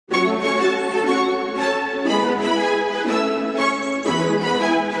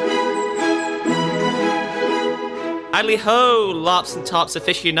Idly ho, LARPs and TARPs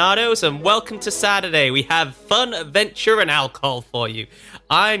aficionados, and welcome to Saturday. We have fun, adventure, and alcohol for you.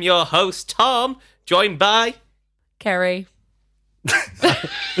 I'm your host, Tom, joined by... Kerry. I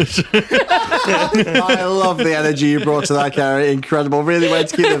love the energy you brought to that, Kerry. Incredible. Really went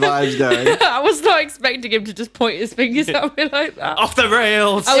to keep the vibes going. I was not expecting him to just point his fingers at me like that. Off the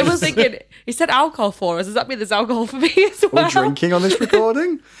rails! I was thinking, he said alcohol for us. Does that mean there's alcohol for me as well? We're drinking on this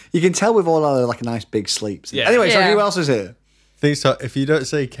recording. You can tell we've all had like a nice big sleep. Yeah. Anyway, so Yeah. who else is here? Think so. If you don't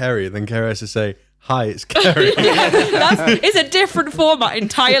say Kerry, then Kerry has to say, hi, it's Kerry. It's a different format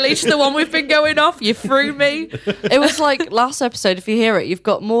entirely to the one we've been going off. You threw me. It was like last episode, if you hear it, you've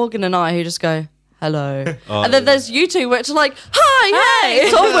got Morgan and I who just go, hello. And then there's you two, which are like, hi, hey,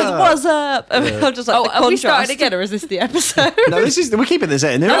 it's always, what's up? And I'm just like, Oh, the are we contrast. starting again, or is this the episode? No, we're keeping this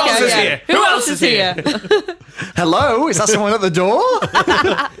in. Who else else is is here? here? Who else is here? Hello? Is that someone at the door?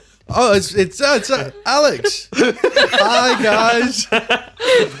 Oh, it's Alex. Hi, guys. Have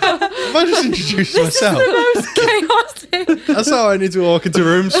I just introduced myself? Most chaotic. That's how I need to walk into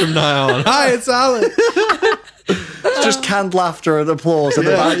rooms from now on. Hi, it's Alex. It's just canned laughter and applause in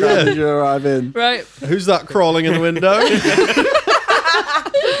the Yeah, background yeah. as you arrive in. Right. Who's that crawling in the window?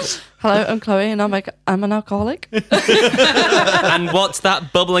 Hello, I'm Chloe and I'm an alcoholic. And what's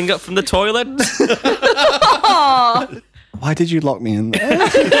that bubbling up from the toilet? Why did you lock me in there?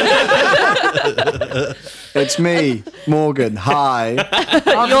 It's me, Morgan. Hi.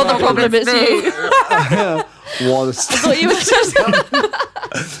 You're the problem, it's you. What a, Thought you were just...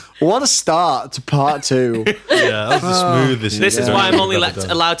 what a start to part 2. Yeah, that was the smoothest. This is Yeah. why I'm only I've ever done.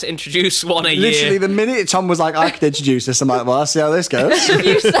 allowed to introduce one a Literally, year. the minute Tom was like, I could introduce this, I'm like, well, let's see how this goes.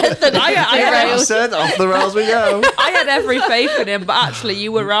 You said that I said, off the rails we go. I had every faith in him, but actually,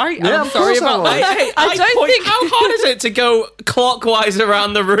 you were right. And Yeah, I'm of sorry course I about was. that. I don't don't think. think- How hard is it to go clockwise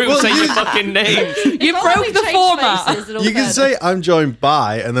around the room saying your fucking name? You broke the format. You can say I'm joined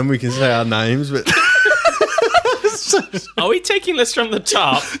by, and then we can say our names, but Are we taking this from the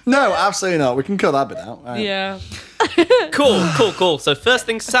top? No, absolutely not. We can cut that bit out. Right. Yeah. Cool. So first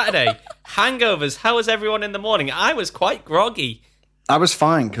thing Saturday, hangovers. How was everyone in the morning? I was quite groggy. I was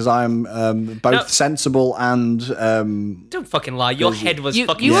fine because I'm both No. sensible and Don't fucking lie. Your head was You-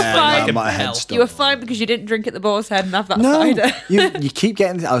 fucking you were spinning fine. like a My head bell. stuck. You were fine because you didn't drink at the Boar's Head and have that no. cider. you keep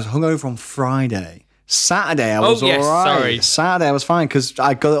getting. I was hungover on Friday. Saturday I was yes, all right. sorry. Saturday I was fine because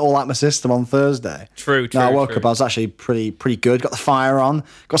I got it all out my system on Thursday. True. No, I woke up. I was actually pretty good. Got the fire on.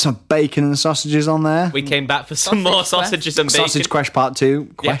 Got some bacon and sausages on there. We came back for some more Sausage sausages and bacon. Sausage Quest Part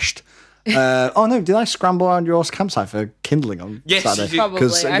 2. Quest. Oh no! Did I scramble around your campsite for kindling on Yes, Saturday? you did. Probably.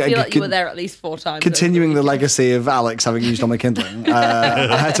 'Cause, I feel like you con- were there at least 4 times. Continuing the legacy of Alex having used all my kindling,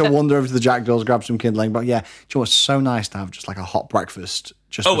 I had to wander over to the Jackdaws, grab some kindling. But yeah, do you know what's so nice to have just like a hot breakfast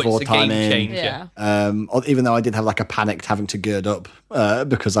just Oh, before it's a time game in. changer. Yeah. Even though I did have like a panicked having to gird up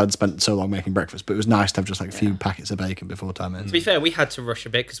because I'd spent so long making breakfast, but it was nice to have just like a few packets of bacon before time in. To be fair, we had to rush a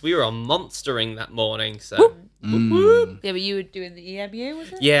bit because we were on monstering that morning. So Yeah, but you were doing the EMU,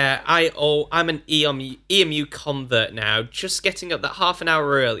 was it? yeah, I'm an EMU convert now. Just getting up that half an hour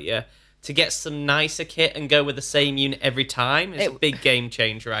earlier to get some nicer kit and go with the same unit every time is a big game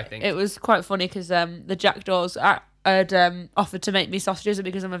changer, I think. It was quite funny because the Jackdaws had offered to make me sausages, and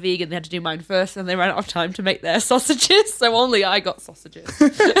because I'm a vegan, they had to do mine first, and they ran out of time to make their sausages, so only I got sausages.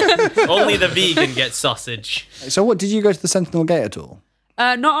 Only the vegan gets sausage. So, what did you go to the Sentinel Gate at all?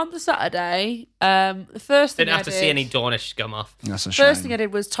 Not on the Saturday. The first thing Didn't have I to did, see any Dornish scum off. That's a shame. First thing I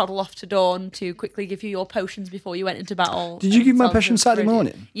did was toddle off to Dawn to quickly give you your potions before you went into battle. Did you give my Songs potion of Saturday Viridian.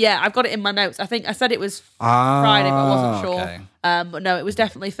 morning? Yeah, I've got it in my notes. I think I said it was Friday, but I wasn't sure. Okay. But no, it was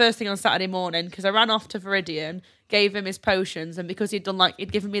definitely first thing on Saturday morning because I ran off to Viridian, gave him his potions, and because he'd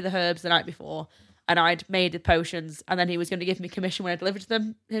given me the herbs the night before, and I'd made the potions, and then he was going to give me commission when I delivered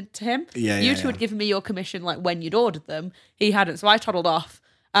them to him. Yeah, you yeah, two yeah. had given me your commission like when you'd ordered them. He hadn't, so I toddled off.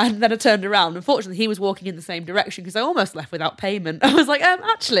 And then I turned around. Unfortunately, he was walking in the same direction because I almost left without payment. I was like,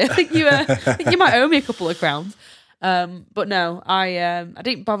 actually, I think you might owe me a couple of crowns. But no, I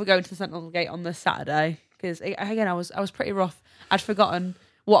didn't bother going to the Sentinel Gate on the Saturday because again, I was pretty rough. I'd forgotten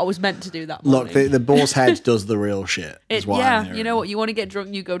what I was meant to do that morning. Look, the Boar's Head does the real shit. Is what I'm yeah, hearing. you know what? You want to get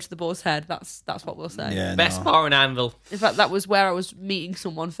drunk, you go to the Boar's Head. That's what we'll say. Yeah, Best no. bar and anvil. In fact, that was where I was meeting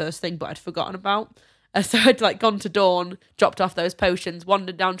someone first thing, but I'd forgotten about. So I'd gone to Dawn, dropped off those potions,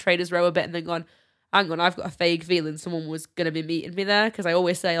 wandered down Traders Row a bit, and then gone, hang on, I've got a vague feeling someone was going to be meeting me there because I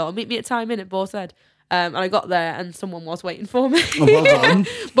always say, oh, meet me at time in at Boar's Head. And I got there and someone was waiting for me. Oh, well done.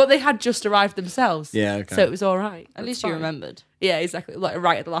 But they had just arrived themselves. Yeah, okay. So it was all right. At least you remembered. Yeah, exactly.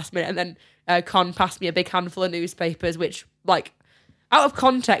 Right at the last minute. And then Con passed me a big handful of newspapers, which, out of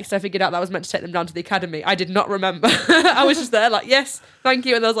context, I figured out that I was meant to take them down to the academy. I did not remember. I was just there like, yes, thank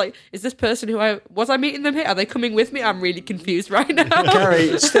you. And I was like, is this person was I meeting them here? Are they coming with me? I'm really confused right now.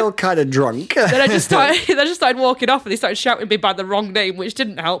 Carrie, still kind of drunk. Then I just started walking off and they started shouting me by the wrong name, which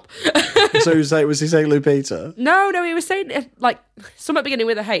didn't help. So was he saying Lupita? No, he was saying like something beginning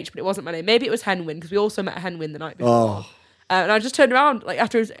with a H, but it wasn't my name. Maybe it was Henwin because we also met Henwin the night before. And I just turned around like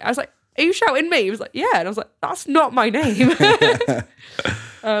after I was like, are you shouting me? He was like, yeah. And I was like, that's not my name. So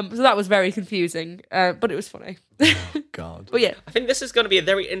that was very confusing, but it was funny. God. But yeah. I think this is going to be a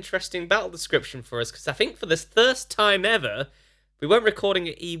very interesting battle description for us, because I think for this first time ever, we weren't recording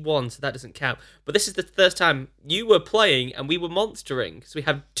at E1, so that doesn't count, but this is the first time you were playing and we were monstering, so we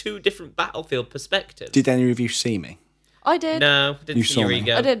have two different battlefield perspectives. Did any of you see me? I did. No, didn't You see saw your me.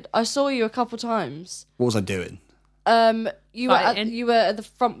 ego. I did. I saw you a couple times. What was I doing? You were Fighting. you were at the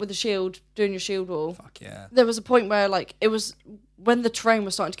front with the shield, doing your shield wall. Fuck yeah. There was a point where like it was when the terrain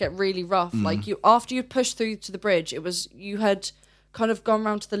was starting to get really rough. Like after you pushed through to the bridge, you had kind of gone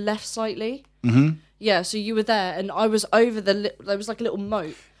round to the left slightly. Mm-hmm. Yeah, so you were there, and I was over there was like a little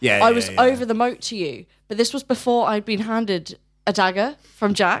moat. Yeah, I was over the moat to you, but this was before I'd been handed a dagger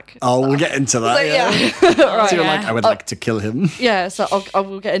from Jack. Oh, we'll get into that. So, yeah. Right. So you're like, I would like to kill him. Yeah, so I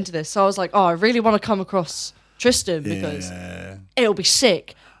will get into this. So I was like, oh, I really want to come across Tristan because it'll be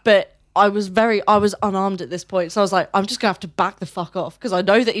sick. But I was unarmed at this point. So I was like, I'm just going to have to back the fuck off because I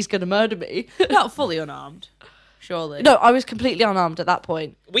know that he's going to murder me. Not fully unarmed, surely. No, I was completely unarmed at that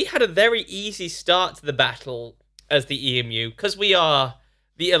point. We had a very easy start to the battle as the EMU, because we are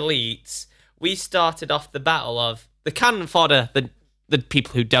the elites. We started off the battle of the cannon fodder, the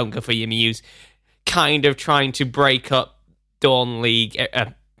people who don't go for EMUs, kind of trying to break up Dawn League,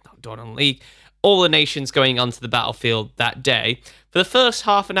 all the nations going onto the battlefield that day. For the first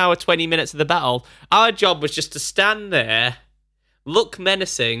half an hour, 20 minutes of the battle, our job was just to stand there, look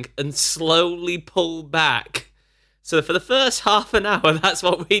menacing, and slowly pull back. So for the first half an hour, that's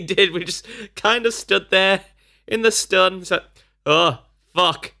what we did. We just kind of stood there in the stun. So, oh,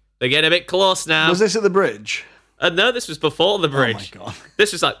 fuck. They're getting a bit close now. Was this at the bridge? No, this was before the bridge. Oh my God.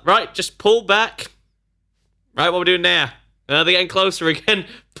 This was like, right, just pull back. Right, what we're doing now? They're getting closer again.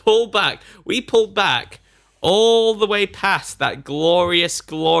 Pull back. We pulled back all the way past that glorious,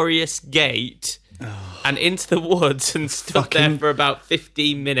 glorious gate and into the woods and stood there for about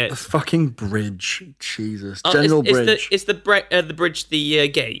 15 minutes. The fucking bridge. Jesus. General Bridge. Is the bridge the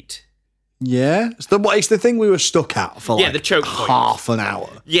gate? Yeah. It's the thing we were stuck at for the choke point. half an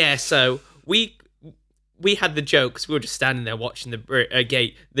hour. Yeah, so we had the jokes. We were just standing there watching the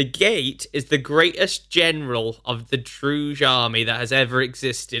gate. The gate is the greatest general of the Druge army that has ever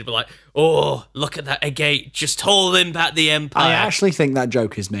existed. We're like, oh, look at that, a gate, just holding back the Empire. I actually think that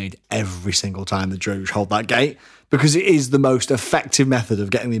joke is made every single time the Druge hold that gate, because it is the most effective method of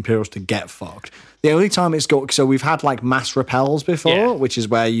getting the Imperials to get fucked. The only time it's got, so we've had like mass repels before, which is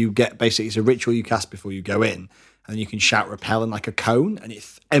where you get, basically it's a ritual you cast before you go in, and you can shout repel in like a cone, and it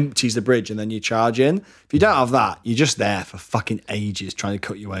empties the bridge, and then you charge in. If you don't have that, you're just there for fucking ages trying to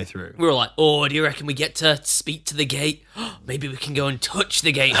cut your way through. We were like, oh, do you reckon we get to speak to the gate? Maybe we can go and touch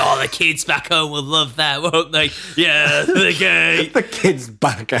the gate. Oh, the kids back home will love that, won't they? Yeah, the gate. The kids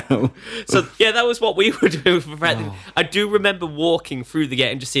back home. So, yeah, that was what we were doing for practice. I do remember walking through the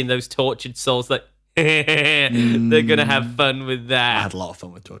gate and just seeing those tortured souls like, they're going to have fun with that. I had a lot of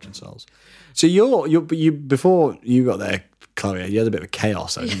fun with Tortured Souls. So you before you got there, Chloe, you had a bit of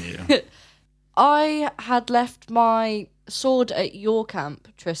chaos, though, didn't you? I had left my sword at your camp,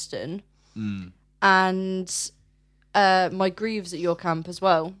 Tristan, and my greaves at your camp as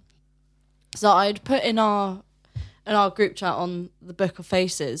well. So I'd put in our group chat on the Book of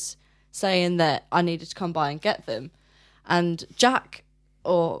Faces saying that I needed to come by and get them, and Jack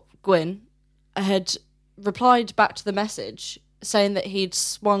or Gwyn had replied back to the message saying that he'll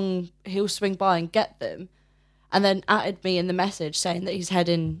swing by and get them, and then added me in the message saying that he's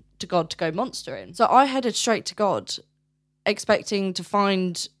heading to God to go monstering. So I headed straight to God, expecting to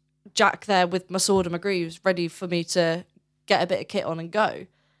find Jack there with my sword and my greaves ready for me to get a bit of kit on and go.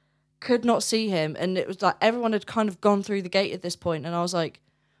 Could not see him, and it was like everyone had kind of gone through the gate at this point, and I was like,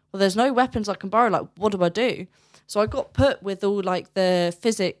 well, there's no weapons I can borrow, like, what do I do? So I got put with all like the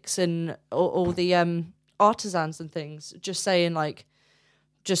physics and all the artisans and things, just saying like,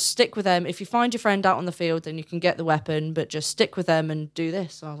 just stick with them. If you find your friend out on the field, then you can get the weapon, but just stick with them and do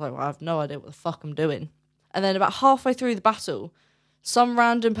this. And I was like, well, I have no idea what the fuck I'm doing. And then about halfway through the battle, some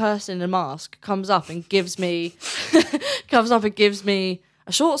random person in a mask comes up and gives me a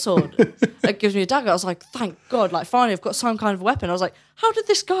a short sword. It gives me a dagger. I was like, thank God, like finally I've got some kind of weapon. I was like, how did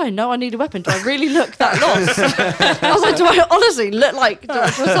this guy know I need a weapon? Do I really look that lost? I was like, do I honestly look like, do I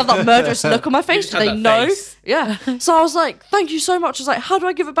just have that murderous look on my face? just Do had they that know? face. Yeah. So I was like, thank you so much. I was like, how do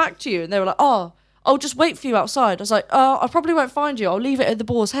I give it back to you? And they were like, oh, I'll just wait for you outside. I was like, I probably won't find you. I'll leave it at the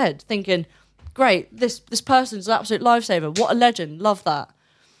Boar's Head, thinking, great, this person's an absolute lifesaver. What a legend. Love that.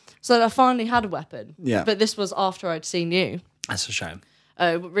 So I finally had a weapon. Yeah. But this was after I'd seen you. That's a shame.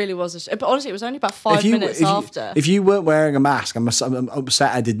 It really was a shame. But honestly, it was only about 5 minutes after. If you weren't wearing a mask, I'm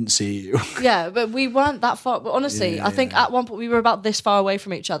upset I didn't see you. Yeah, but we weren't that far. But honestly, Yeah, I think at one point we were about this far away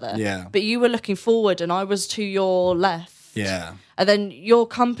from each other. Yeah. But you were looking forward and I was to your left. Yeah. And then your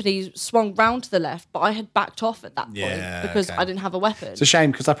company swung round to the left, but I had backed off at that point Yeah, because okay. I didn't have a weapon. It's a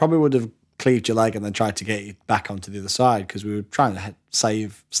shame because I probably would have cleaved your leg and then tried to get you back onto the other side because we were trying to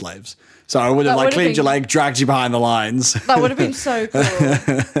save slaves. So I would have That like would have cleaved your been- leg, dragged you behind the lines. That would have been so cool.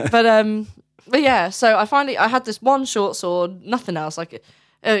 But yeah, so I had this one short sword, nothing else. Like,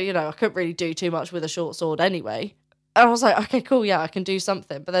 I couldn't really do too much with a short sword anyway. And I was like, okay, cool, yeah, I can do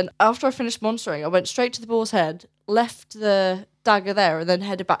something. But then after I finished monstering, I went straight to the Boar's Head, left the dagger there, and then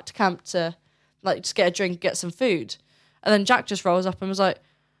headed back to camp to like just get a drink, get some food. And then Jack just rolls up and was like,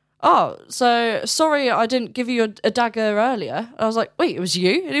 oh, so sorry I didn't give you a dagger earlier. And I was like, wait, it was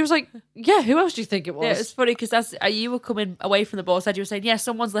you? And he was like, yeah, who else do you think it was? Yeah, it's funny because as you were coming away from the Boar's Head, you were saying, yeah,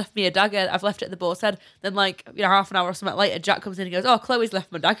 someone's left me a dagger. I've left it at the Boar's Head. Then, half an hour or something later, Jack comes in and goes, oh, Chloe's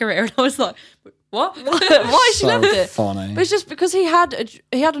left my dagger here. And I was like, what? Why she So left it? funny. But it's just because he had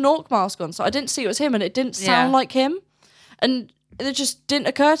an orc mask on, so I didn't see it was him, and it didn't sound Yeah. like him, and it just didn't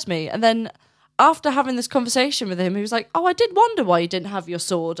occur to me. And then after having this conversation with him, he was like, "Oh, I did wonder why you didn't have your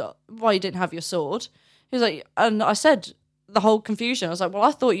sword. Why you didn't have your sword?" He was like, and I said the whole confusion. I was like, "Well,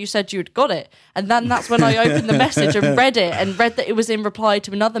 I thought you said you had got it," and then that's when I opened the message and read it, and read that it was in reply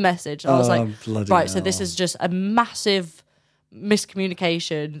to another message. And I was Oh, like, bloody "Right, so this hell. is just a massive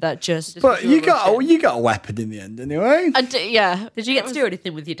miscommunication that just." But you got a weapon in the end anyway. Yeah. Did you get to do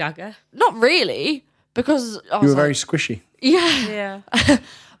anything with your dagger? Not really, because I You was were very like, squishy. yeah. Yeah.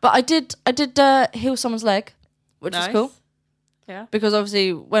 But I did heal someone's leg, which Nice. is cool. Yeah. Because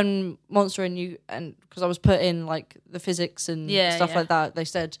obviously when Monster and you, and because I was put in like the physics and Yeah, stuff yeah. like that, they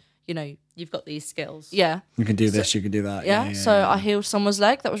said, You've got these skills. yeah. You can do this, you can do that. Yeah. So I healed someone's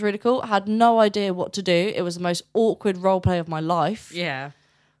leg. That was really cool. I had no idea what to do. It was the most awkward role play of my life. Yeah.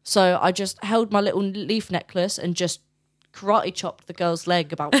 So I just held my little leaf necklace and just karate chopped the girl's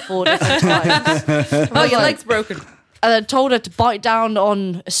leg about 4 different times. Oh, your leg's broken. And then told her to bite down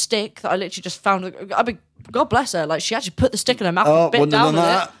on a stick that I literally just found. I mean, God bless her. Like, she actually put the stick in her mouth Oh, and bit wouldn't have down done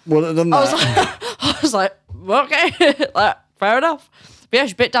with that. it. Wouldn't have done that. I was like, okay, like, fair enough. But yeah,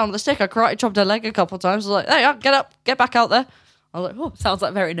 she bit down with the stick. I karate chopped her leg a couple of times. I was like, hey, get up, get back out there. I was like, oh, Sounds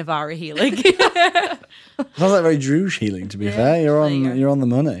like very Navarre healing. Sounds like very Druge healing. To be fair, you're on the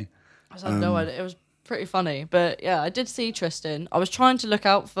money. I had no idea. It was pretty funny. But yeah, I did see Tristan. I was trying to look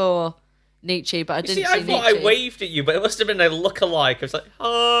out for Nietzsche, but I didn't See, see I thought Nietzsche. I waved at you, but it must have been a look-alike. I was like,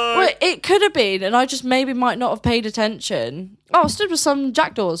 oh. Well, it could have been, and I just maybe might not have paid attention. Oh, I stood with some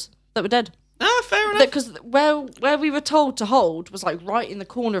jackdaws that were dead. Ah, fair enough. Because where we were told to hold was like right in the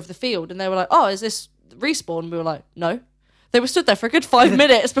corner of the field, and they were like, "Oh, is this respawn?" We were like, "No." They were stood there for a good 5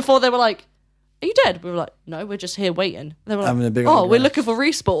 minutes before they were like, "Are you dead?" We were like, "No, we're just here waiting." They were like, Having a big "Oh, old we're rest." looking for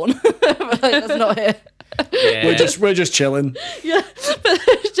respawn." We're like, that's not here. Yeah. We're just chilling. Yeah, but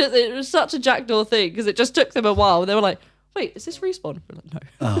it was such a jackdaw thing because it just took them a while. They were like, "Wait, is this respawn?" We're like,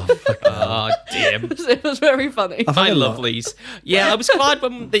 "No." Oh, damn. It was very funny. My fucking love- lovelies. Yeah, I was glad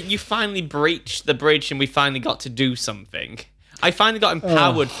that you finally breached the bridge and we finally got to do something. I finally got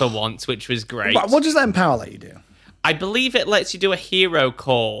empowered for once, which was great. What does that empower let you do? I believe it lets you do a hero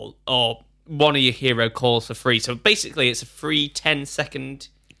call or one of your hero calls for free. So basically, it's a free 10-second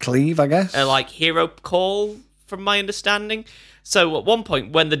Cleave, I guess. hero call, from my understanding. So at one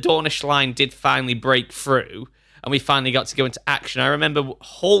point, when the Dornish line did finally break through, and we finally got to go into action, I remember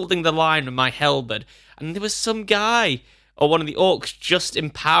holding the line with my halberd, and there was some guy or one of the orcs just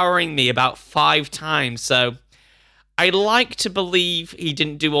empowering me about 5 times. So I like to believe he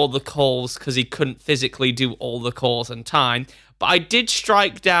didn't do all the calls because he couldn't physically do all the calls in time. But I did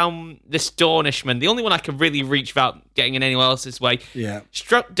strike down this Dornishman, the only one I could really reach without getting in anyone else's way. Yeah.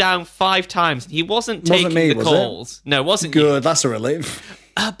 Struck down 5 times. He wasn't Wasn't taking me, the was it? calls. No, it wasn't you. Good, that's a relief.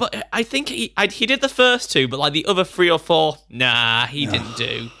 But I think he did the first 2, but like the other 3 or 4, nah, he didn't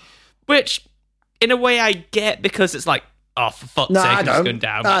do. Which, in a way, I get because it's like Oh, for fuck's No, sake, I I'm just don't. going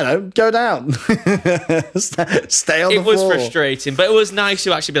down. I don't. Go down. Stay on the It was floor. frustrating, but it was nice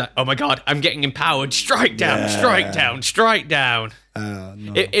to actually be like, oh my god, I'm getting empowered. Strike down, Yeah. strike down, strike down.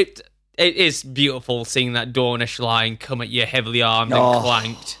 No. It is beautiful seeing that Dornish line come at you heavily armed Oh. and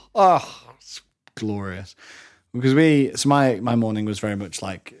clanked. Oh, it's glorious. Because my morning was very much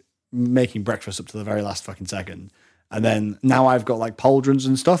like making breakfast up to the very last fucking second. And then now I've got like pauldrons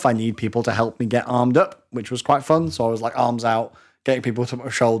and stuff. I need people to help me get armed up, which was quite fun. So I was like arms out, getting people to my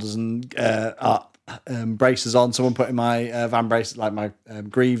shoulders and braces on. Someone putting my van braces, like my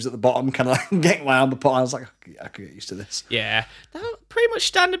greaves at the bottom, kind of like getting my armor put on. I was like, I could get used to this. Yeah. That was pretty much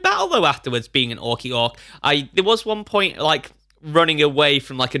standard battle though afterwards, being an Orky Orc. There was one point like running away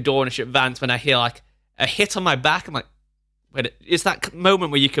from like a Dornish advance when I hear like a hit on my back. I'm like, wait, it's that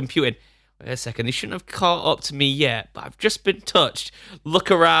moment where you're computing. Wait a second, they shouldn't have caught up to me yet, but I've just been touched.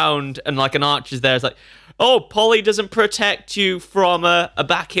 Look around, and like an archer's there. It's like, oh, Polly doesn't protect you from a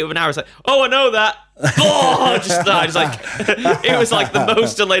back hit with an arrow. It's like, oh, I know that. Oh, just died. It's like, it was like the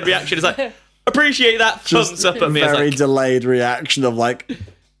most delayed reaction. It's like, appreciate that thumbs up at me. It's Very like, delayed reaction of like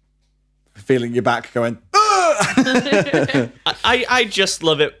feeling your back going, I just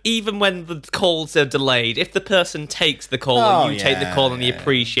love it. Even when the calls are delayed, if the person takes the call Oh, and you take the yeah, call and you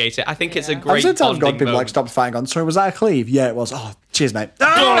appreciate it, I think it's a I've great sometimes got bonding people like moment. stopped fighting on. Sorry, was that a cleave? Yeah, it was. Oh, cheers, mate.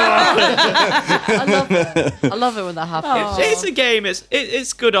 I love it. I love it when that happens. It's a game.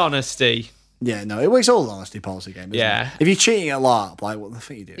 It's good honesty. Yeah, no, it's all an honesty policy game. Isn't Yeah. it? If you're cheating at LARP, like, what the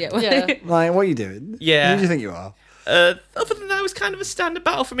fuck are you doing? Yeah, well, Yeah. Like, what are you doing? Yeah. Who do you think you are? Other than that, it was kind of a standard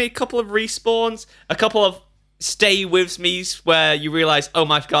battle for me. A couple of respawns, a couple of stay with me's where you realise, oh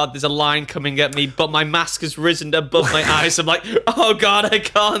my god, there's a line coming at me, but my mask has risen above my eyes. I'm like, oh god, I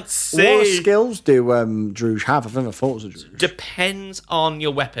can't see. What skills do Druge have? I've never fought as a Druge. Depends on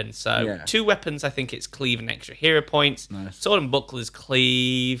your weapon. So Yeah. 2 weapons, I think it's cleave and extra hero points. Sword and buckler's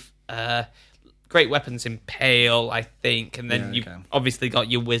cleave. Great weapons impale, I think, and then Yeah, you've okay. obviously got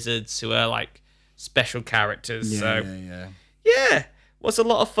your wizards who are like special characters. so yeah. was a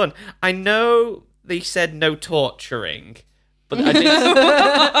lot of fun. I know they said no torturing, but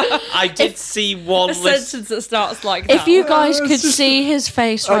I did see one a list. sentence that starts like that. If you guys it's could just- see his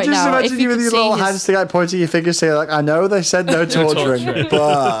face I right just now, if imagine you you with could your see little his... hands to like pointing your fingers, saying like, I know they said no torturing, torturing. but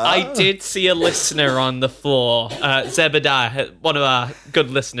I did see a listener on the floor, Zebediah, one of our good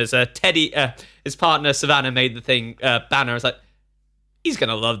listeners, Teddy, his partner Savannah made the thing, banner. I was like, he's going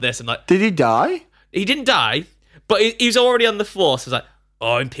to love this. I'm like, did he die? he didn't die, but he was already on the floor. So I was like,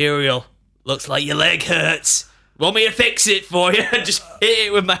 oh, Imperial, looks like your leg hurts. Want me to fix it for you? And just hit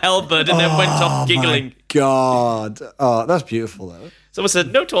it with my halberd and then went off giggling. My God. Oh, that's beautiful though. Someone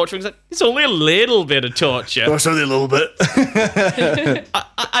said, no torturing. I was like, it's only a little bit of torture. That's only a little bit.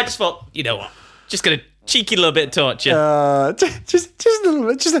 I just thought, you know what? Just going to cheeky little bit of torture. Just a little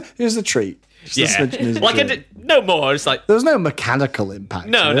bit. Here's a treat. Just a Yeah. smidgen, here's a Like, I treat. did no more. It's like, There was no mechanical impact.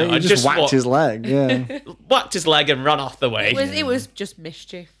 No, to it. no, You I just just whacked wa- his leg. Yeah, whacked his leg and run off the way. it was just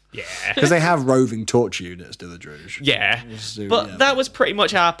mischief. Yeah. because they have roving torture units, do the Druge? Yeah. So, But yeah. that was pretty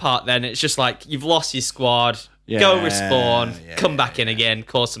much our part then. It's just like, you've lost your squad, go Yeah, respawn, yeah, come back in again,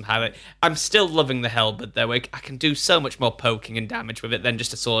 cause some havoc. I'm still loving the Hellbird though. I can do so much more poking and damage with it than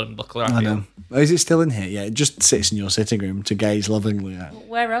just a sword and buckler. I know. Oh, is it still in here? Yeah, it just sits in your sitting room to gaze lovingly at.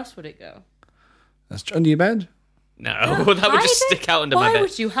 Where else would it go? That's under your bed. No, that would just Hide it? stick out under my Why bed.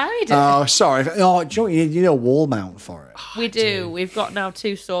 would you hide it? Oh, sorry. Oh, do you know what? You need a wall mount for it. we do. We've got now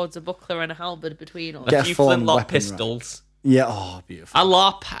 2 swords, a buckler, and a halberd between us. Get A few full-on flintlock weapon rack. pistols. Yeah. Oh, beautiful.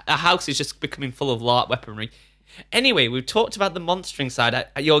 A house is just becoming full of LARP weaponry. Anyway, we've talked about the monstering side.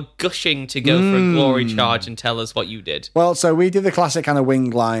 You're gushing to go for a glory charge and tell us what you did. Well, so we did the classic kind of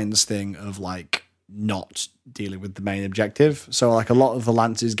winged lions thing of like not dealing with the main objective. So like a lot of the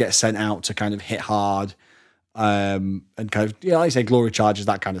lances get sent out to kind of hit hard, and kind of, like I say, glory charges,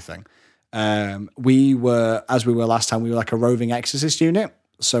 that kind of thing. We were, as we were last time, we were like a roving exorcist unit.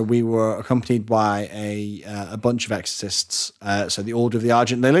 So we were accompanied by a bunch of exorcists. So the Order of the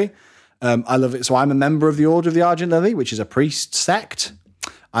Argent Lily. I love it. So I'm a member of the Order of the Argent Lily, which is a priest sect.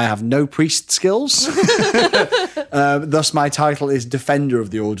 I have no priest skills. Thus, my title is Defender of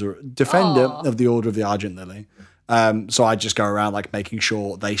the Order of the Argent Lily. So I just go around like making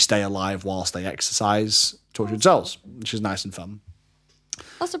sure they stay alive whilst they exercise tortured souls, which is nice and fun.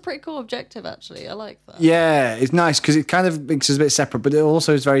 That's a pretty cool objective, actually. I like that. Yeah, it's nice because it kind of makes us a bit separate, but it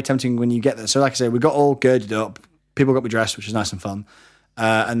also is very tempting when you get there. So like I say, we got all girded up. People got me dressed, which is nice and fun.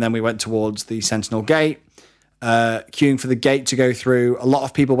 And then we went towards the Sentinel Gate, queuing for the gate to go through. A lot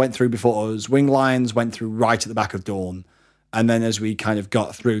of people went through before us. Wing Lions went through right at the back of Dawn. And then as we kind of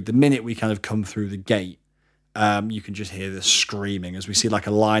got through, the minute we kind of come through the gate, You can just hear the screaming as we see like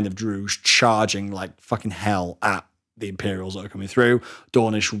a line of Druge charging like fucking hell at the Imperials that are coming through.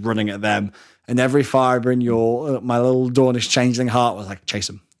 Dornish running at them, and every fibre in my little Dornish changeling heart was like, chase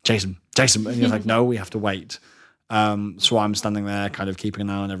him, chase him, chase him. And you're like, no, we have to wait. So I'm standing there kind of keeping an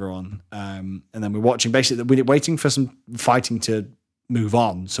eye on everyone. And then we're watching, basically, we're waiting for some fighting to move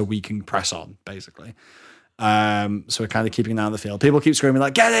on so we can press on, basically. So we're kind of keeping an eye on the field. People keep screaming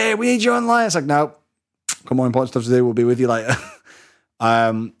like, get it, we need you online. It's like, no, got more important stuff to do. We'll be with you later.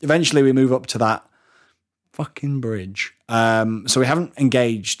 Eventually we move up to that fucking bridge. So we haven't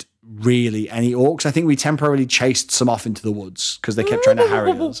engaged really any orcs. I think we temporarily chased some off into the woods because they kept trying to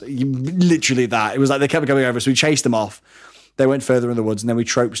harry us. Literally that. It was like they kept going over, so we chased them off. They went further in the woods, and then we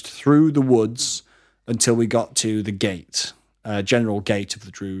traipsed through the woods until we got to the gate, general gate of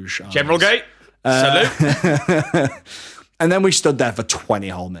the Druge Arms. General Gate. Salute. And then we stood there for 20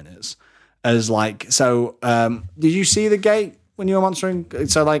 whole minutes. As like, so did you see the gate when you were monstering?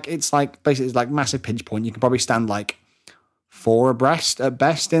 So like, it's like basically it's like massive pinch point. You can probably stand like 4 abreast at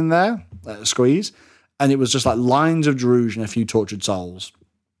best in there, squeeze. And it was just like lines of Druge and a few tortured souls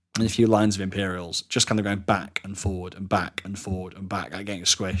and a few lines of Imperials just kind of going back and forward and back and forward and back, like getting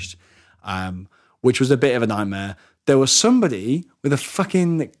squished, which was a bit of a nightmare. There was somebody with a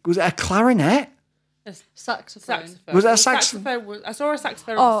fucking, was it a clarinet? Saxophone. Was that a saxophone? I saw a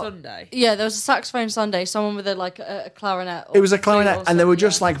saxophone on Sunday. Yeah, there was a saxophone Sunday. Someone with a clarinet. It was a clarinet, and they were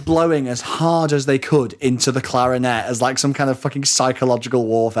just like blowing as hard as they could into the clarinet as like some kind of fucking psychological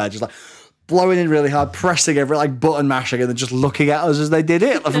warfare, just like blowing in really hard, pressing every like button mashing, and then just looking at us as they did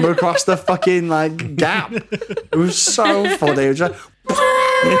it from across the fucking like gap. It was so funny. It was just,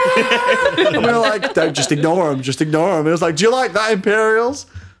 and we were like, don't just ignore them, just ignore them. It was like, do you like that, Imperials?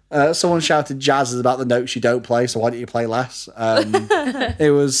 Someone shouted jazzes about the notes you don't play, so why don't you play less?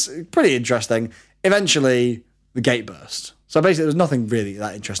 It was pretty interesting. Eventually, the gate burst. So basically, there was nothing really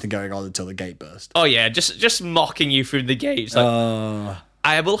that interesting going on until the gate burst. Oh yeah, just mocking you through the gates. Like,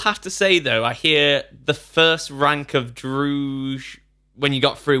 I will have to say though, I hear the first rank of Druge when you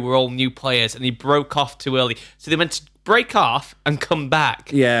got through were all new players, and they broke off too early, so they meant to break off and come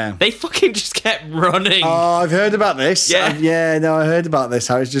back. Yeah. They fucking just kept running. Oh, I've heard about this. Yeah. I heard about this.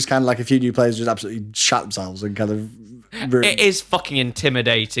 How it's just kind of like a few new players just absolutely shat themselves and kind of ruined. It is fucking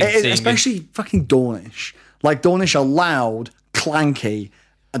intimidating. Especially fucking Dornish. Like, Dornish are loud, clanky,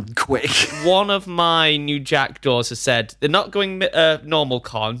 and quick. One of my new jackdaws has said they're not going normal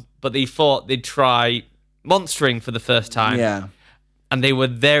con, but they thought they'd try monstering for the first time. Yeah. And they were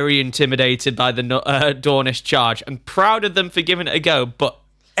very intimidated by the Dornish charge. I'm proud of them for giving it a go, but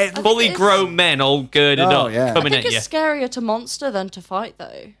fully grown men all girded up coming at you. I think it's scarier to monster than to fight,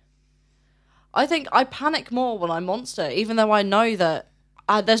 though. I think I panic more when I monster, even though I know that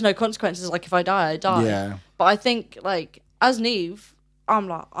there's no consequences. Like, if I die, I die. Yeah. But I think, like, as Neve, I'm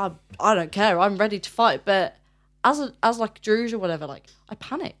like, I don't care. I'm ready to fight. But as like Druge or whatever, like, I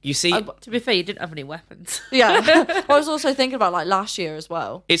panic. You see, To be fair, you didn't have any weapons. Yeah. I was also thinking about, like, last year as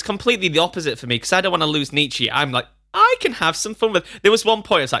well. it's completely the opposite for me because I don't want to lose Nietzsche. I'm like, I can have some fun with. There was one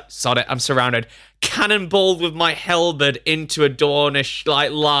point, it's like, sod it, I'm surrounded. Cannonballed with my halberd into a Dornish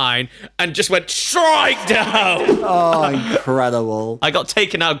like line and just went strike down. Oh, incredible. I got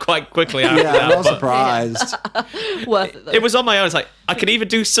taken out quite quickly after Yeah, that. I'm not but surprised. Worth it, though. it was on my own. It's like, I can either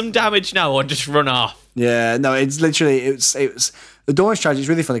do some damage now or just run off. Yeah, no, it's literally, it's the Dornish strategy is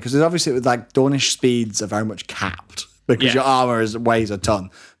really funny because obviously with like Dornish speeds are very much capped because your armor weighs a ton.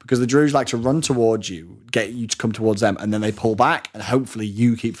 Because the Druge like to run towards you, get you to come towards them, and then they pull back, and hopefully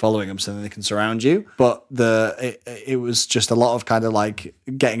you keep following them so then they can surround you. But it was just a lot of kind of like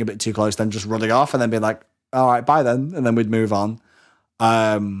getting a bit too close, then just running off, and then being like, all right, bye then, and then we'd move on.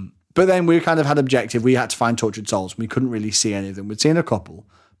 But then we kind of had objective. We had to find tortured souls. We couldn't really see any of them. We'd seen a couple,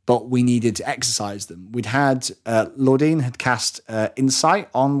 but we needed to exercise them. We'd had Lordine had cast insight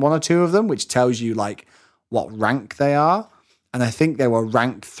on 1 or 2 of them, which tells you like what rank they are. And I think they were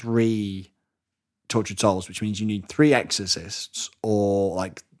rank 3 tortured souls, which means you need 3 exorcists, or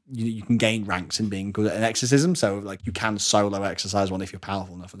like you can gain ranks in being good at an exorcism. So like you can solo exercise one if you're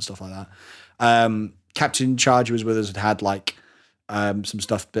powerful enough and stuff like that. Captain Charge, who was with us, had like some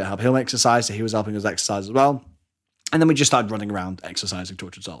stuff to help him exercise, so he was helping us exercise as well. And then we just started running around exercising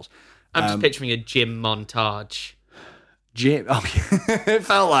tortured souls. I'm just picturing a gym montage. Gym. Oh, it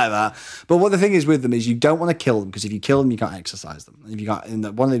felt like that. But what the thing is with them is you don't want to kill them because if you kill them, you can't exercise them. And if you can't,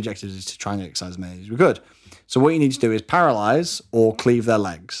 one of the objectives is to try and exercise as many as we could. So what you need to do is paralyze or cleave their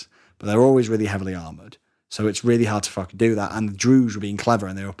legs, but they're always really heavily armored. So it's really hard to fucking do that. And the Druge were being clever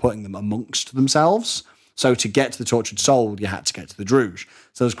and they were putting them amongst themselves. So to get to the tortured soul, you had to get to the Druge.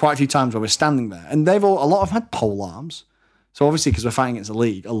 So there's quite a few times where we're standing there, and a lot of them had pole arms. So obviously, because we're fighting against the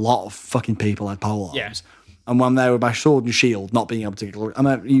League, a lot of fucking people had pole arms. Yeah. And when they were by sword and shield, not being able to, I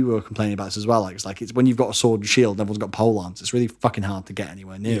mean, you were complaining about this as well. Like it's when you've got a sword and shield, and everyone's got pole arms. It's really fucking hard to get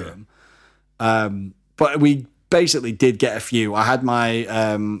anywhere near them. But we basically did get a few. I had my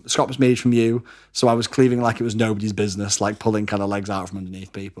Scott Mead from you, so I was cleaving like it was nobody's business, like pulling kind of legs out from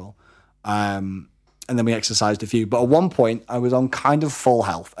underneath people. And then we exercised a few. But at one point, I was on kind of full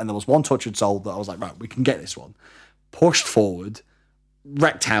health, and there was one tortured soul that I was like, right, we can get this one. Pushed forward,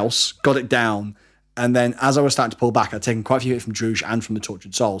 wrecked house, got it down. And then as I was starting to pull back, I'd taken quite a few hits from Druge and from the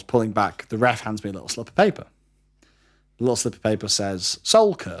tortured souls. Pulling back, the ref hands me a little slip of paper. The little slip of paper says,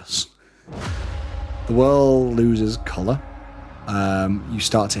 Soul Curse. The world loses colour. You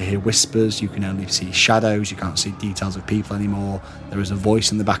start to hear whispers. You can only see shadows. You can't see details of people anymore. There is a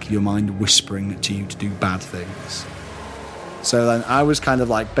voice in the back of your mind whispering to you to do bad things. So then I was kind of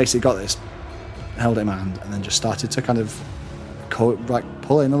like, basically got this, held it in my hand, and then just started to kind of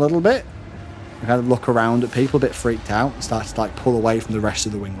pull in a little bit. I kind of look around at people a bit freaked out and started to like pull away from the rest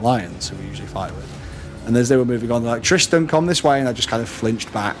of the winged lions who we usually fight with. And as they were moving on, they're like, Tristan, come this way. And I just kind of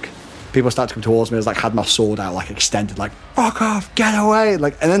flinched back. People started to come towards me. I was like, had my sword out, like extended, like, fuck off, get away.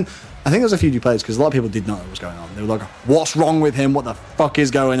 Like, and then I think there was a few new players because a lot of people did not know what was going on. They were like, what's wrong with him? What the fuck is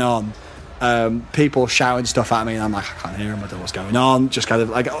going on? People shouting stuff at me, and I'm like, I can't hear him. I don't know what's going on. Just kind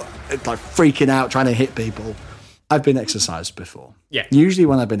of like freaking out, trying to hit people. I've been exercised before. Yeah. Usually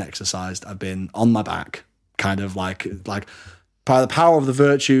when I've been exercised, I've been on my back, kind of like by the power of the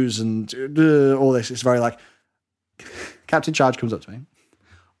virtues and all this. It's very like Captain Charge comes up to me,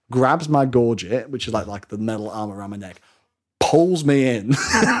 grabs my gorget, which is like the metal armor around my neck, pulls me in,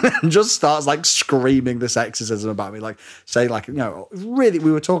 and just starts like screaming this exorcism about me, like saying like, you know, really,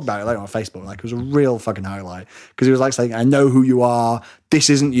 we were talking about it later on Facebook, like it was a real fucking highlight because he was like saying, I know who you are, this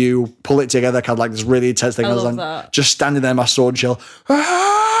isn't you, pull it together, kind of like this really intense thing. I was love like, that. just standing there, my sword and shield.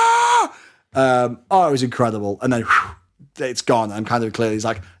 Ah! It was incredible. And then it's gone. I'm kind of clearly, he's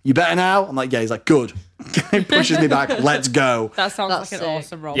like, you better now? I'm like, yeah. He's like, good. He pushes me back. Let's go. That sounds That's like an sick.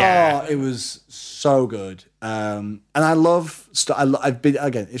 awesome role. Yeah. Oh, it was so good. And I love, I've been,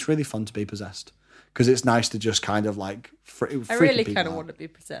 again, it's really fun to be possessed because it's nice to just kind of like, I really kind of want to be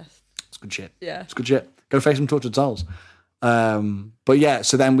possessed. It's good shit. Yeah. It's good shit. Go face some tortured souls. But yeah,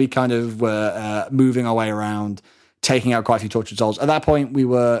 so then we kind of were moving our way around, taking out quite a few tortured souls. At that point, we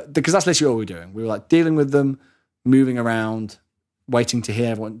were, because that's literally all we were doing. We were like dealing with them, moving around, waiting to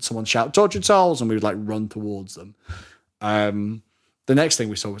hear someone shout tortured souls, and we would like run towards them. The next thing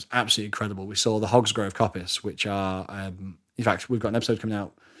we saw was absolutely incredible. We saw the Hogsgrove Coppice, which are, in fact, we've got an episode coming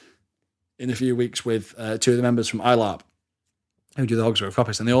out in a few weeks with two of the members from ILARP who do the Hogsgrove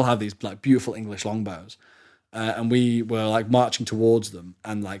Coppice, and they all have these like beautiful English longbows. And we were like marching towards them,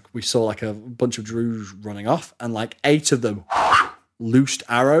 and like we saw like a bunch of Druge running off, and like 8 of them loosed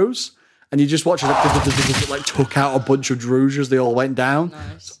arrows, and you just watch it like took out a bunch of Druge as they all went down.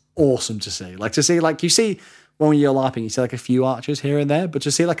 Nice. Awesome to see. Like to see, like you see when you're LARPing, you see like a few archers here and there, but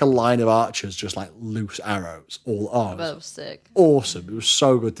to see like a line of archers just like loose arrows all on. That was sick. Awesome. It was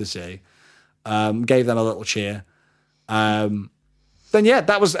so good to see. Gave them a little cheer. Then yeah,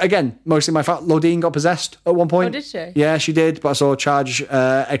 that was again mostly my fault. Lodine got possessed at one point. Oh, did she? Yeah, she did. But I saw Charge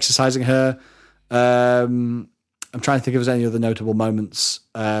exercising her. I'm trying to think if there's any other notable moments.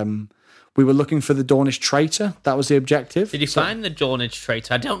 We were looking for the Dornish traitor. That was the objective. Did you find the Dornish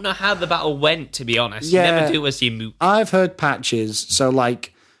traitor? I don't know how the battle went, to be honest. Yeah. You never do as you move. I've heard patches. So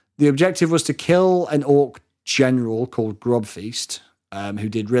like the objective was to kill an orc general called Grobfeast, who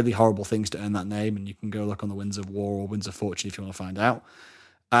did really horrible things to earn that name, and you can go look on the Winds of War or Winds of Fortune if you want to find out.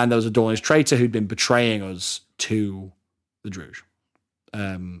 And there was a Dornish traitor who'd been betraying us to the Druge.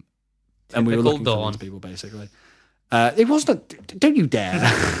 And we were looking for these people, basically. It wasn't... Don't you dare.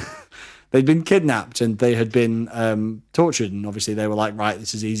 They'd been kidnapped and they had been tortured, and obviously they were like, right,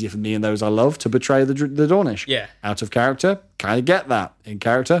 this is easier for me and those I love to betray the Dornish. Yeah. Out of character, kind of get that. In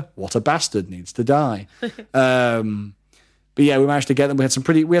character, what a bastard needs to die. But yeah, we managed to get them. We had some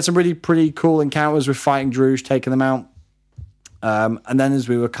pretty cool encounters with fighting Druge, taking them out. And then as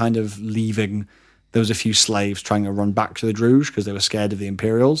we were kind of leaving, there was a few slaves trying to run back to the Druge because they were scared of the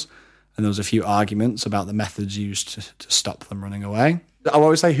Imperials. And there was a few arguments about the methods used to stop them running away. I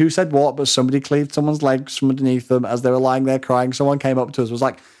always say who said what, but somebody cleaved someone's legs from underneath them as they were lying there crying. Someone came up to us, was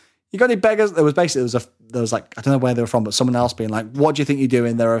like, you got any beggars? There was like, I don't know where they were from, but someone else being like, what do you think you're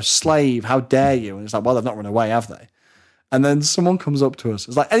doing? They're a slave. How dare you? And it's like, well, they've not run away, have they? And then someone comes up to us.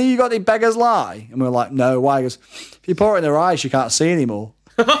 It's like, any of you got any beggars lie? And we're like, no. Why? He goes, if you pour it in their eyes, you can't see anymore.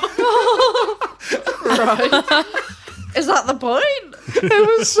 Right. Right. Is that the point?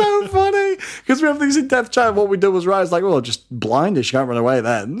 It was so funny because we have these in-depth chat. What we did was right. It's like, well, just blind her. She can't run away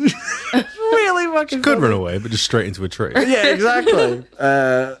then. Really fucking Could funny. run away, but just straight into a tree. Yeah, exactly.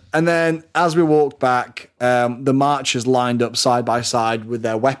 And then as we walked back, the marchers lined up side by side with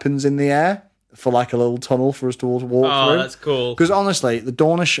their weapons in the air for like a little tunnel for us to walk Oh, through. that's cool. Because honestly, the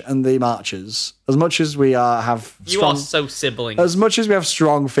Dornish and the marchers, as much as we have You strong, are so siblings. as much as we have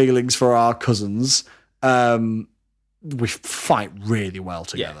strong feelings for our cousins, we fight really well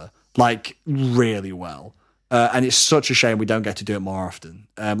together. Like really well. And it's such a shame we don't get to do it more often.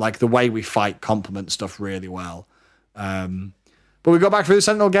 Like the way we fight complements stuff really well. But we got back through the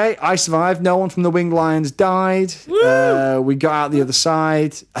Sentinel Gate. I survived. No one from the Winged Lions died. We got out the other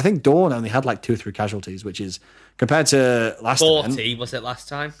side. I think Dawn only had like 2 or 3 casualties, which is compared to last event. 40 was it last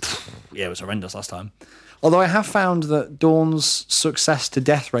time? Yeah, it was horrendous last time. Although I have found that Dawn's success to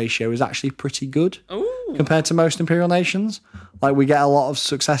death ratio is actually pretty good compared to most Imperial nations. Like we get a lot of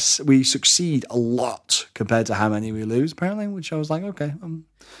success. We succeed a lot compared to how many we lose, apparently, which I was like, okay.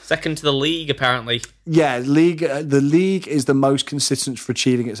 Second to the league, apparently. Yeah, the league is the most consistent for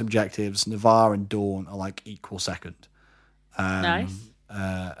achieving its objectives. Navarre and Dawn are like equal second. Nice.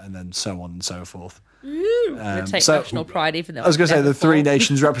 And then so on and so forth. I'm going to take so- national pride, even though I was going to say the 3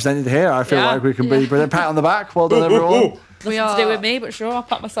 nations represented here. I feel Yeah. like we can be pat on the back. Well done, everyone. We to do with are. me, but sure, I'll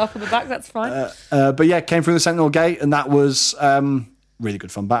pat myself on the back. That's fine. But yeah, came through the Sentinel Gate, and that was really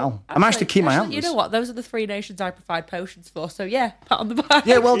good fun battle. I managed to keep my Actually, antlers. You know what? Those are the 3 nations I provide potions for. So yeah, pat on the back.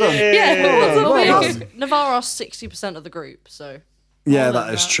 Yeah, well done. Yeah, well, We well, are Navarre are 60% of the group, so Yeah, All that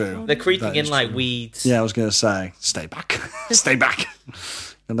of is that. true. They're creeping That in is like true. weeds. Yeah, I was going to say, stay back. Stay back.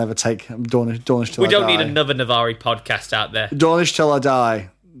 You'll never take Dornish till We I don't die. need another Navari podcast out there. Dornish till I die.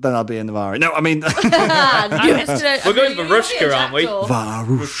 Then I'll be in Navarre. No, I mean... We're going for Rushka, aren't we?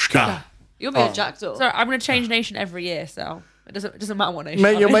 Varushka. you'll be a jackdaw. Sorry, I'm going to change nation every year, so it doesn't matter what nation.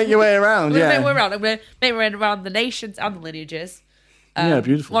 You'll I'm make in. your way around, I'm going to make my way yeah. around. I'm going to make my way around the nations and the lineages. Yeah,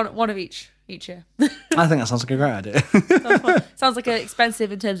 beautiful. One of each year. I think that sounds like a great idea. Sounds like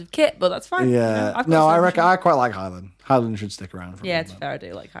expensive in terms of kit, but that's fine. Yeah. I've got No, I some- reckon I quite like Highland. Highland should stick around for a Yeah, little it's bit. fair. I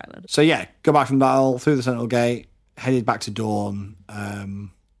do like Highland. So yeah, go back from battle, through the Sentinel Gate, headed back to Dawn.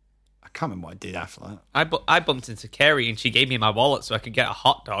 I can't remember what I did after that. I bumped into Kerry and she gave me my wallet so I could get a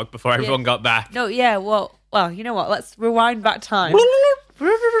hot dog before everyone got back. No, yeah, well, you know what? Let's rewind back time.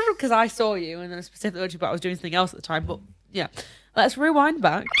 Because I saw you, and then specifically, but I was doing something else at the time. But yeah, let's rewind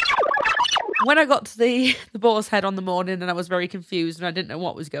back. When I got to the Boar's Head on the morning, and I was very confused, and I didn't know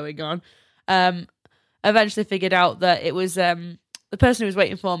what was going on. I eventually figured out that it was the person who was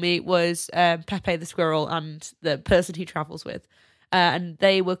waiting for me was Pepe the Squirrel and the person he travels with, and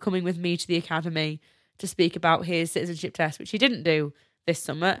they were coming with me to the academy to speak about his citizenship test, which he didn't do this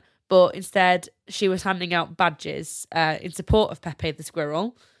summer. But instead, she was handing out badges in support of Pepe the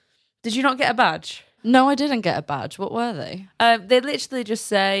Squirrel. Did you not get a badge? No, I didn't get a badge. What were they? They literally just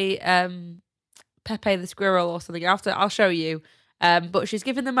say Pepe the Squirrel or something. I'll show you. But she's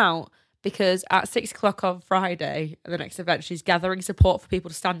giving them out because at 6 o'clock on Friday, the next event, she's gathering support for people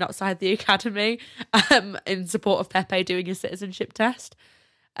to stand outside the academy in support of Pepe doing his citizenship test.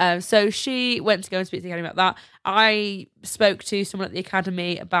 So she went to go and speak to the academy about that. I spoke to someone at the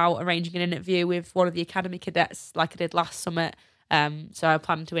academy about arranging an interview with one of the academy cadets like I did last summer. So I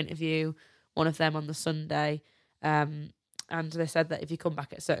plan to interview one of them on the Sunday. And they said that if you come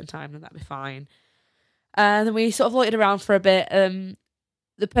back at a certain time, then that'd be fine. And then we sort of loitered around for a bit.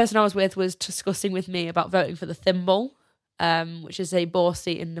 The person I was with was discussing with me about voting for the Thimble, which is a boar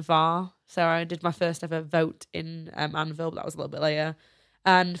seat in Navarre. So I did my first ever vote in Anvil, but that was a little bit later.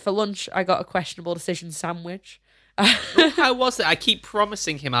 And for lunch, I got a questionable decision sandwich. How was it? I keep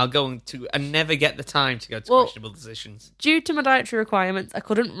promising him I'll go to and never get the time to go to Well, questionable decisions. Due to my dietary requirements, I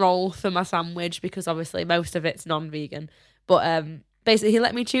couldn't roll for my sandwich because obviously most of it's non-vegan. But basically, he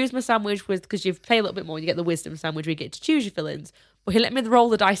let me choose my sandwich because you pay a little bit more. You get the wisdom sandwich where you get to choose your fillings. But he let me roll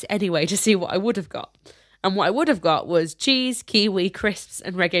the dice anyway to see what I would have got. And what I would have got was cheese, kiwi, crisps,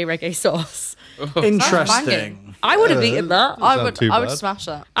 and reggae sauce. Interesting. I would have eaten that. I sound would too I would bad. smash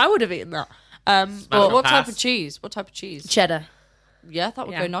that. I would have eaten that. But or what type pass. of cheese? What type of cheese? Cheddar. Yeah, that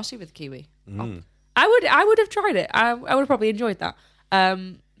would Yeah. go nicely with kiwi. I would have tried it. I would have probably enjoyed that.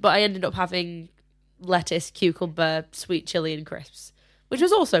 But I ended up having lettuce, cucumber, sweet chili, and crisps, which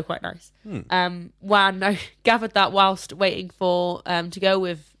was also quite nice. When I gathered that whilst waiting for to go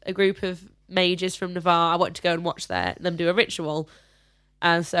with a group of mages from Navarre, I wanted to go and watch them do a ritual.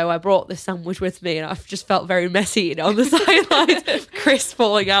 And so I brought this sandwich with me, and I've just felt very messy on the sidelines, crisps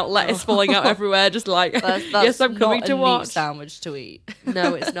falling out, lettuce falling out everywhere, just like, That's yes, I'm coming not to a neat watch. sandwich to eat.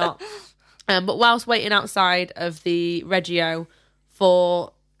 No, it's not. But whilst waiting outside of the Reggio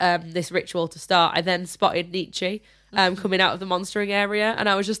for this ritual to start, I then spotted Nietzsche coming out of the monstering area, and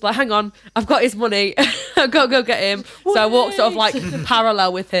I was just like, hang on, I've got his money, I've got to go get him. So I walked sort of like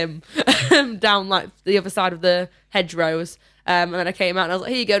parallel with him down like the other side of the hedgerows. And then I came out and I was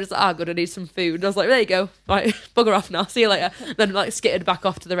like, here you go. Just like, good, I need some food. And I was like, there you go. Right, bugger off now. See you later. Then like skittered back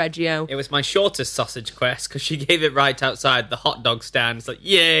off to the Reggio. It was my shortest sausage quest because she gave it right outside the hot dog stand. It's like,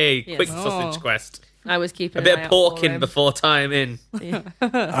 yay, quick sausage quest. I was keeping A bit an eye of out pork for in him. before time in.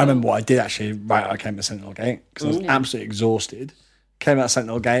 I remember what I did actually right when I came to Sentinel Gate because I was absolutely exhausted. Came out of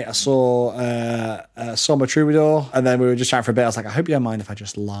Sentinel Gate, I saw my troubadour, and then we were just chatting for a bit. I was like, I hope you don't mind if I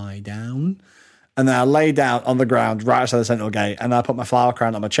just lie down. And then I lay down on the ground right outside the Sentinel Gate, and I put my flower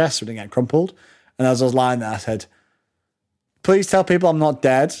crown on my chest so it didn't get crumpled. And as I was lying there, I said, please tell people I'm not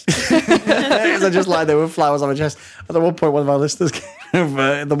dead. Because I just lied there with flowers on my chest. At one point, one of our listeners came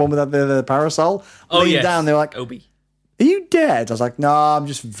over, the one with the parasol, leaned down, they were like, Obi. are you dead? I was like, no, I'm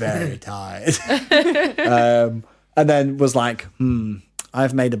just very tired. And then was like,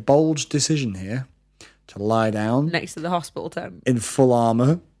 I've made a bold decision here to lie down Next to the hospital tent. in full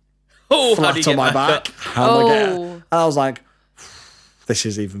armour, Oh, how do you flat on get my that? back. How am I get? Oh. And I was like, this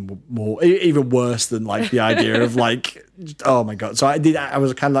is even worse than like the idea of like, oh my God. So I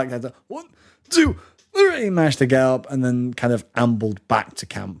was kind of like, 1, 2, 3, managed to get up and then kind of ambled back to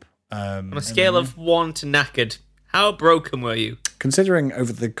camp. On a scale of 1 to knackered, how broken were you? Considering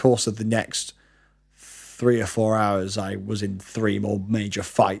over the course of the next 3 or 4 hours, I was in 3 more major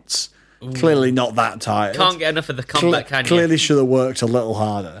fights. Clearly not that tired. Can't get enough of the combat, can you? Clearly should have worked a little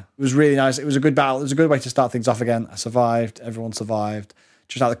harder. It was really nice. It was a good battle. It was a good way to start things off again. I survived. Everyone survived.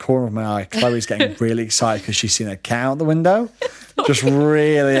 Just out the corner of my eye, Chloe's getting really excited because she's seen a cat out the window. Just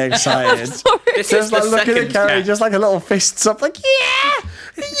really excited. This Just is the like looking second at Carrie, cat. just like a little fists up, like, yeah!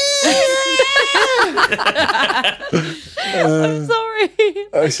 I'm sorry.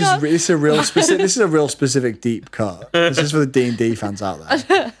 This is a real specific deep cut. This is for the D&D fans out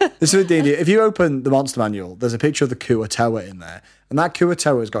there. This is for D&D. If you open the monster manual, there's a picture of the Kuatoa in there, and that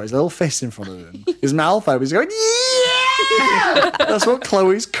Kuatoa's got his little fist in front of him. His mouth open. He's going, yeah! That's what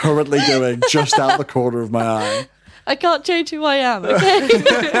Chloe's currently doing, just out the corner of my eye. I can't change who I am, okay?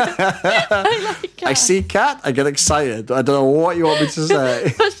 I like I cats. see cat, I get excited. I don't know what you want me to say.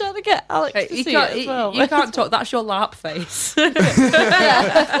 I was trying to get Alex to You see can't, it as well. you can't talk. That's your LARP face.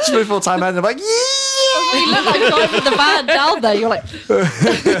 Just before time ended, I'm like, yeah! You look like driving the van down there. You're like,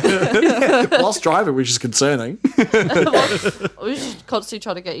 Whilst driving, which is concerning. I was just constantly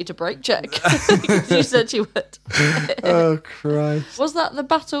trying to get you to brake check. Because you said you would. Oh, Christ. Was that the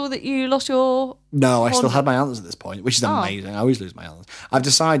battle that you lost your... No, I still had my antlers at this point, which is amazing. I always lose my antlers. I've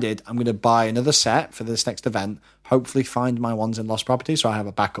decided I'm going to buy another set for this next event, hopefully find my ones in Lost Property so I have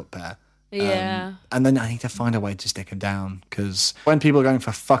a backup pair. Yeah. And then I need to find a way to stick them down because when people are going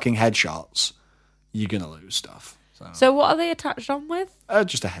for fucking headshots, you're going to lose stuff. So what are they attached on with?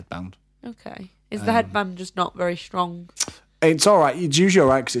 Just a headband. Okay. Is the headband just not very strong? It's all right. It's usually all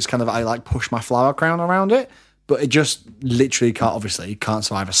right because it's kind of, I like push my flower crown around it, but it just literally can't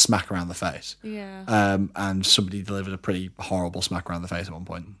survive a smack around the face. Yeah. And somebody delivered a pretty horrible smack around the face at one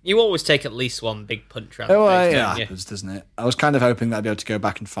point. You always take at least one big punch round Oh, the face, yeah, don't you? happens, doesn't it? I was kind of hoping that I'd be able to go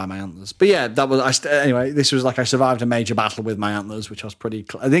back and find my antlers. But yeah, that was, anyway, this was like I survived a major battle with my antlers, which I was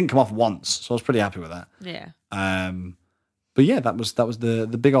I didn't come off once, so I was pretty happy with that. Yeah. But yeah, that was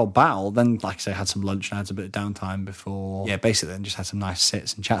the big old battle. Then, like I say, I had some lunch and I had a bit of downtime before. Yeah, basically then just had some nice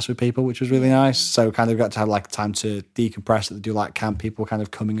sits and chats with people, which was really nice. So kind of got to have like time to decompress at the Do Like Camp, people kind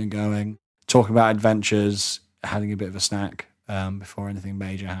of coming and going, talking about adventures, having a bit of a snack before anything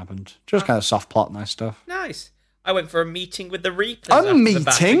major happened. Just kind of soft plot, nice stuff. Nice. I went for a meeting with the Reapers. A after the meeting?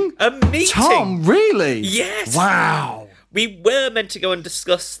 battle. A meeting? Tom, really? Yes. Wow. We were meant to go and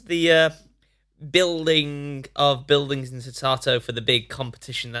discuss the building of buildings in Tatato for the big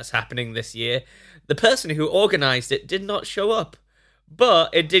competition that's happening this year. The person who organised it did not show up, but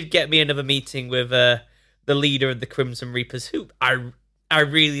it did get me another meeting with the leader of the Crimson Reapers, who I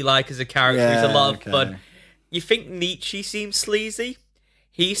really like as a character. He's a lot of fun. You think Nietzsche seems sleazy?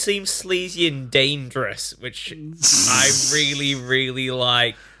 He seems sleazy and dangerous, which I really, really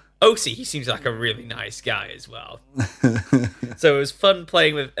like. Osi, he seems like a really nice guy as well. So it was fun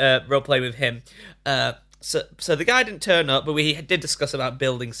playing with role playing with him. So the guy didn't turn up, but we did discuss about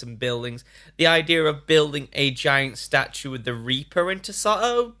building some buildings. The idea of building a giant statue with the Reaper in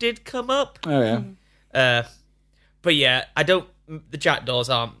Tasato did come up. Oh, yeah. But yeah, the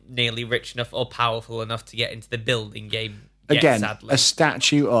jackdaws aren't nearly rich enough or powerful enough to get into the building game Again, sadly. a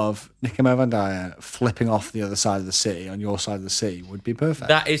statue of Nicomo Van Dyer flipping off the other side of the city on your side of the city would be perfect.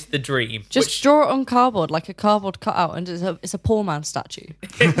 That is the dream. Just draw it on cardboard, like a cardboard cutout, and it's a poor man statue.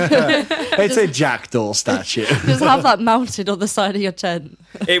 It's a jackdaw statue. Just have that mounted on the side of your tent.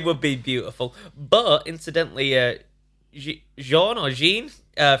 It would be beautiful. But incidentally, Jean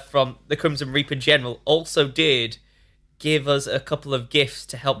from the Crimson Reaper General also did give us a couple of gifts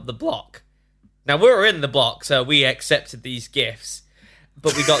to help the block. Now, we were in the block, so we accepted these gifts.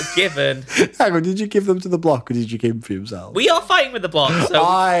 But we got given... Hang on, did you give them to the block or did you keep them for yourself? We are fighting with the block, so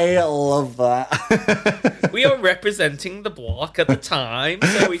I love that. we are representing the block at the time.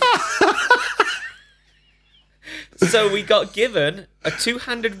 So we got given a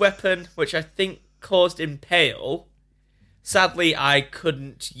two-handed weapon, which I think caused impale. Sadly, I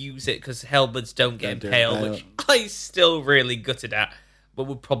couldn't use it because halberds don't get do impale, impale. which I'm still really gutted at, but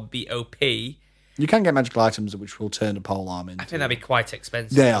would probably be OP. You can get magical items which will turn a pole arm into. I think that'd be quite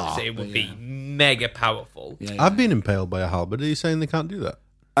expensive. They because are, It would but be mega powerful. Yeah. I've been impaled by a halberd. Are you saying they can't do that?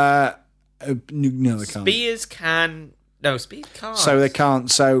 No, they can't. Spears can... No, spears can't. So they can't.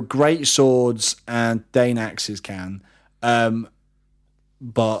 So great swords and Dane axes can,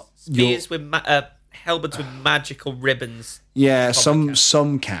 but Spears with... halberds with magical ribbons. yeah, Probably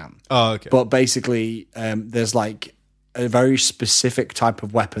some can. Oh, okay. But basically, there's like a very specific type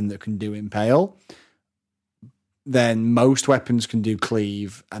of weapon that can do impale. Then most weapons can do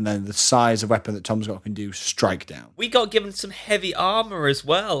cleave, and then the size of weapon that Tom's got can do strike down. We got given some heavy armor as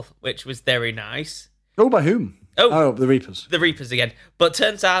well, which was very nice. Oh, by whom? Oh. The Reapers. The Reapers again. But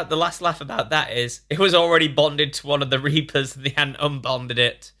turns out the last laugh about that is it was already bonded to one of the Reapers and they hadn't unbonded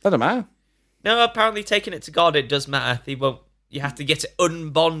it. That don't matter. No, apparently taking it to God, it does matter. They won't. You have to get it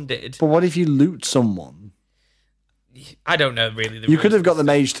unbonded. But what if you loot someone? I don't know really. The You could rules. have got the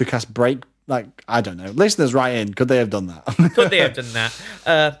mage to cast break. Like, I don't know. Listeners, write in. Could they have done that? Could they have done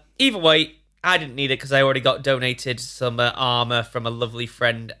that? Either way, I didn't need it because I already got donated some armor from a lovely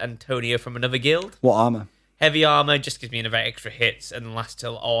friend, Antonio, from another guild. What armor? Heavy armor just gives me another extra hits and lasts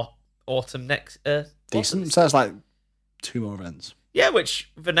till autumn next. Decent. autumn. So that's like 2 more events. Yeah,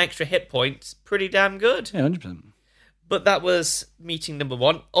 which with an extra hit point, pretty damn good. Yeah, 100%. But that was meeting number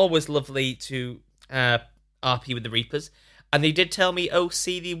 1. Always lovely to RP with the Reapers. And they did tell me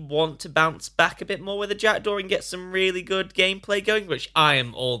OC they want to bounce back a bit more with the Jackdaw and get some really good gameplay going, which I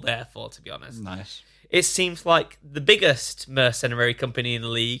am all there for, to be honest. Nice. It seems like the biggest mercenary company in the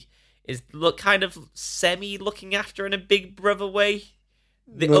league is kind of semi-looking after in a Big Brother way.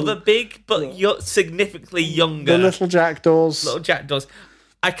 The other big, but significantly younger. The little jackdaws. Little jackdaws.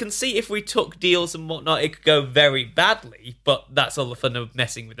 I can see if we took deals and whatnot, it could go very badly, but that's all the fun of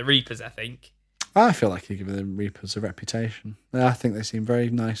messing with the Reapers, I think. I feel like you're giving the Reapers a reputation. I think they seem very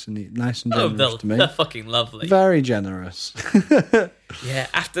nice and generous to me. They're fucking lovely. Very generous. Yeah,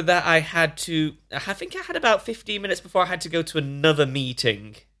 after that I think I had about 15 minutes before I had to go to another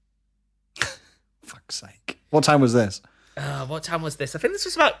meeting. Fuck's sake. What time was this? What time was this? I think this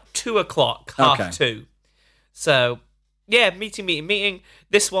was about 2 o'clock, half 2. So, yeah, meeting.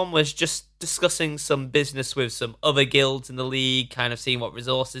 This one was just discussing some business with some other guilds in the league, kind of seeing what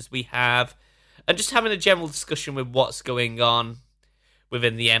resources we have, and just having a general discussion with what's going on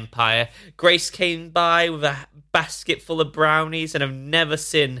within the Empire. Grace came by with a basket full of brownies, and I've never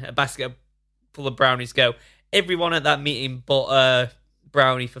seen a basket full of brownies go. Everyone at that meeting bought a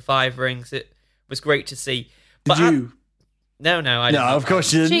brownie for 5 rings. It was great to see. Did you? No, I didn't. No, of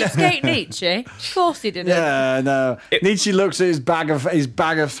course you didn't. Cheapskate Nietzsche. Of course he didn't. Yeah, no. Nietzsche looks at his bag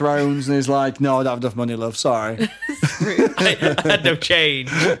of thrones and is like, "No, I don't have enough money, love. Sorry." I had no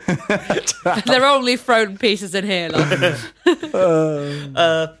change. They're only thrown pieces in here. Like.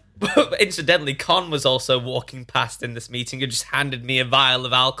 Incidentally, Con was also walking past in this meeting and just handed me a vial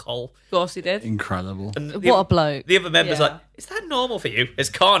of alcohol. Of course he did. Incredible. And What a bloke. The other members Yeah. like, is that normal for you? It's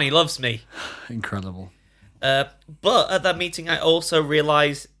Con, he loves me. Incredible. But at that meeting, I also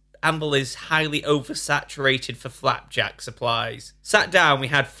realised Amble is highly oversaturated for flapjack supplies. Sat down, we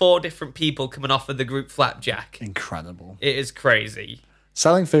had 4 different people coming off of the group flapjack. Incredible. It is crazy.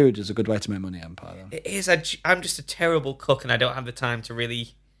 Selling food is a good way to make money, Empire, though. It is. I'm just a terrible cook, and I don't have the time to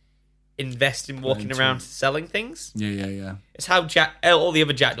really invest in walking into around it. selling things. Yeah. It's how all the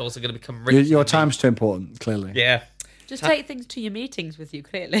other jackdaws are going to become rich. Your than me. time's too important, clearly. Yeah. Just take things to your meetings with you,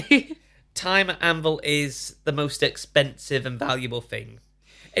 clearly. Time at Anvil is the most expensive and valuable thing.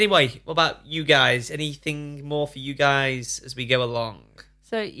 Anyway, what about you guys? Anything more for you guys as we go along?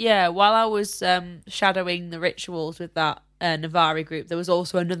 So, yeah, while I was shadowing the rituals with that Navari group, there was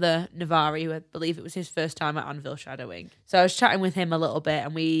also another Navari who I believe it was his first time at Anvil shadowing. So I was chatting with him a little bit,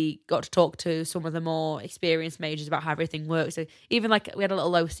 and we got to talk to some of the more experienced mages about how everything works. So even like we had a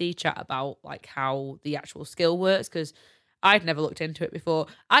little OC chat about like how the actual skill works, because I'd never looked into it before.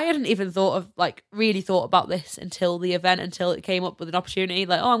 I hadn't even really thought about this until the event, until it came up with an opportunity.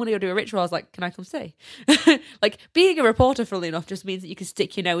 Like, oh, I'm going to go do a ritual. I was like, can I come see? Like, being a reporter, funnily enough, just means that you can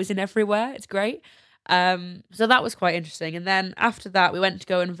stick your nose in everywhere. It's great. So that was quite interesting. And then after that, we went to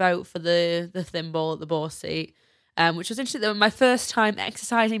go and vote for the thimble at the boss seat, which was interesting. That was my first time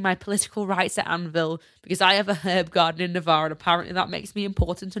exercising my political rights at Anvil, because I have a herb garden in Navarre, and apparently that makes me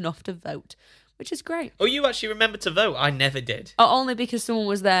important enough to vote, which is great. Oh, you actually remembered to vote? I never did. Oh, only because someone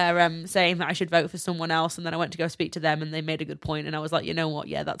was there saying that I should vote for someone else, and then I went to go speak to them, and they made a good point, and I was like, you know what?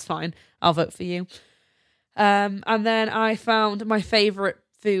 Yeah, that's fine. I'll vote for you. And then I found my favourite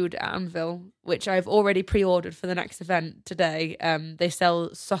food at Anvil, which I've already pre-ordered for the next event today. They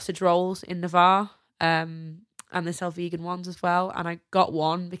sell sausage rolls in Navarre, and they sell vegan ones as well. And I got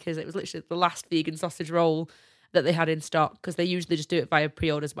one because it was literally the last vegan sausage roll that they had in stock, because they usually just do it via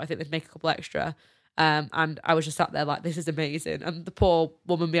pre-orders, but I think they'd make a couple extra. And I was just sat there like, this is amazing. And the poor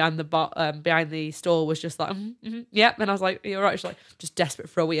woman behind the store was just like, yep. And I was like, you're right. She's like, just desperate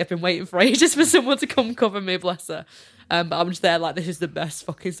for a wee. I've been waiting for ages for someone to come cover me, bless her. But I'm just there like, this is the best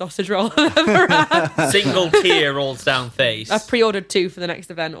fucking sausage roll I've ever had. Single tear rolls down face. I've pre-ordered 2 for the next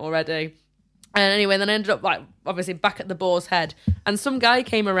event already. And anyway, then I ended up like obviously back at the Boar's Head, and some guy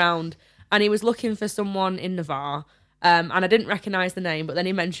came around and he was looking for someone in Navarre. And I didn't recognise the name, but then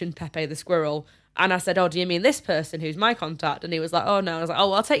he mentioned Pepe the Squirrel. And I said, oh, do you mean this person who's my contact? And he was like, oh, no. I was like, oh,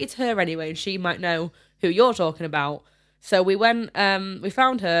 well, I'll take you to her anyway, and she might know who you're talking about. So we went, we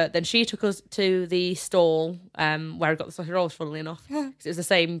found her, then she took us to the stall where I got the sausage rolls, funnily enough. Because it was the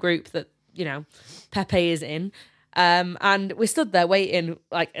same group that, you know, Pepe is in. And we stood there waiting,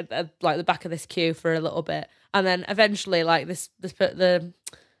 like, at the back of this queue for a little bit. And then eventually, like, the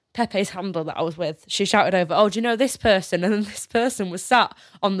Pepe's handler that I was with, she shouted over, oh, do you know this person? And then this person was sat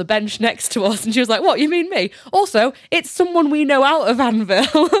on the bench next to us, and she was like, what, you mean me? Also, it's someone we know out of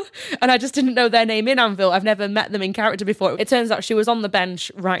Anvil. And I just didn't know their name in Anvil. I've never met them in character before. It turns out she was on the bench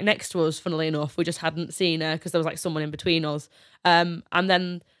right next to us, funnily enough. We just hadn't seen her because there was like someone in between us. And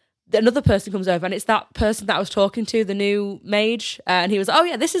then another person comes over, and it's that person that I was talking to, the new mage, and he was like, oh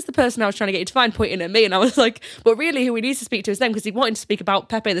yeah, this is the person I was trying to get you to find, pointing at me. And I was like, but really who we need to speak to is them, because he wanted to speak about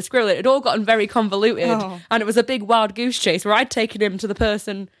Pepe the Squirrel. It had all gotten very convoluted, and it was a big wild goose chase where I'd taken him to the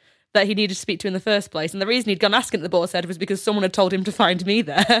person that he needed to speak to in the first place, and the reason he'd gone asking at the Boar's Head was because someone had told him to find me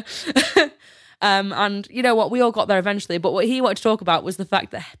there. And you know what, we all got there eventually, but what he wanted to talk about was the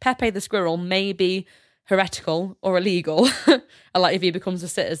fact that Pepe the Squirrel may be heretical or illegal. Like if he becomes a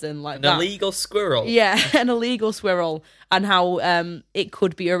citizen like that. An illegal squirrel. Yeah, an illegal squirrel, and how it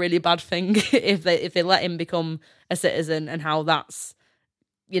could be a really bad thing if they let him become a citizen, and how that's,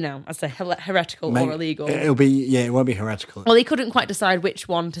 you know, I say heretical or illegal. It won't be heretical. Well, he couldn't quite decide which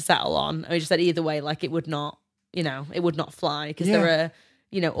one to settle on. He just said either way, like it would not fly, because there are,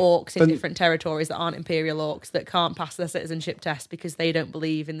 you know, orcs in different territories that aren't imperial orcs that can't pass their citizenship test because they don't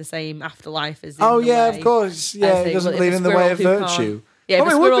believe in the same afterlife as of course. Yeah, he doesn't believe in the way of virtue. Yeah,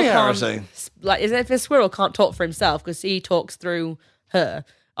 it would be heresy. Like, if a squirrel can't talk for himself, because he talks through her,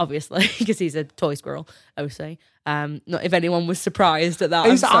 obviously, because he's a toy squirrel, I would say. Not if anyone was surprised at that.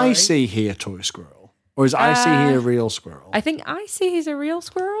 Is Icy here toy squirrel? Or is Icy here real squirrel? I think Icy he's a real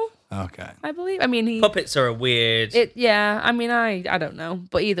squirrel. Okay. I believe. I mean, puppets are a weird. I mean, I don't know,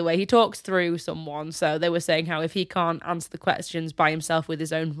 but either way, he talks through someone. So they were saying how if he can't answer the questions by himself with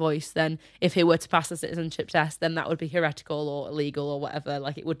his own voice, then if he were to pass the citizenship test, then that would be heretical or illegal or whatever.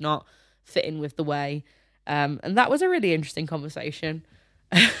 Like it would not fit in with the way. And that was a really interesting conversation.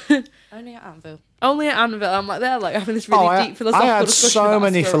 Only at Anvil. Only at Anvil. I'm like, they're like having this really deep philosophical discussion. I had so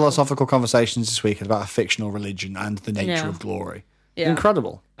many philosophical conversations this week about a fictional religion and the nature of glory. Yeah.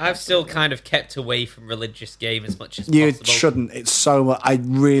 Incredible. I've still kind of kept away from religious game as much as you possible. You shouldn't. It's so much. I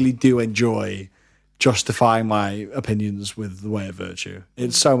really do enjoy justifying my opinions with the way of virtue.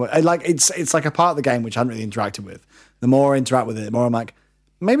 It's so much. It's like a part of the game which I hadn't really interacted with. The more I interact with it, the more I'm like,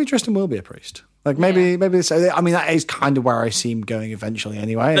 maybe Tristan will be a priest. Like maybe so. I mean, that is kind of where I see him going eventually.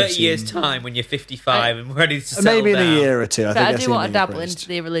 Anyway, 30 years time when you're 55 and ready to settle maybe in down. a year or two. I do want to dabble into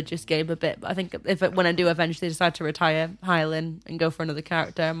the religious game a bit, but I think when I do eventually decide to retire Highland and go for another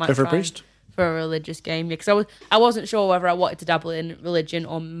character, I might go for try a priest for a religious game. Yeah, because I wasn't sure whether I wanted to dabble in religion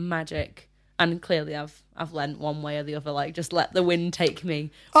or magic. and clearly I've lent one way or the other. Like, just let the wind take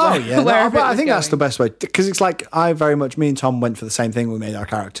me. Oh yeah, no, wherever but it I was think that's the going. best way because it's like me and Tom went for the same thing. We made our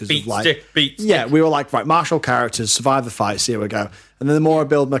characters Beat of like stick, beat stick. yeah, we were like right, martial characters, survive the fight, see how we go. And then the more I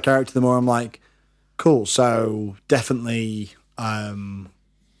build my character, the more I'm like, cool. So definitely,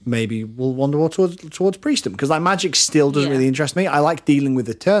 maybe we'll wander more towards priestdom because like magic still doesn't Yeah. really interest me. I like dealing with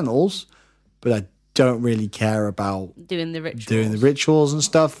Eternals, but I don't really care about doing the rituals. doing the rituals and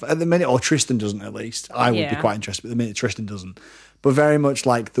stuff at the minute, or Tristan doesn't at least. I would be Yeah. quite interested, but at the minute Tristan doesn't. But very much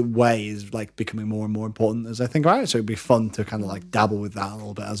like the way is like becoming more and more important as I think about it. So it'd be fun to kind of like dabble with that a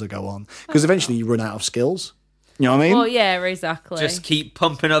little bit as I go on. Because eventually you run out of skills. You know what I mean? Well, yeah, exactly. Just keep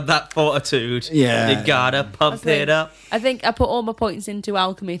pumping up that fortitude. Yeah. You gotta pump it up. I think I put all my points into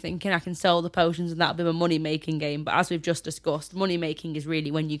alchemy thinking I can sell the potions and that'll be my money making game. But as we've just discussed, money making is really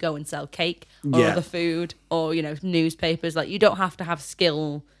when you go and sell cake or Yeah. other food or, newspapers. Like, you don't have to have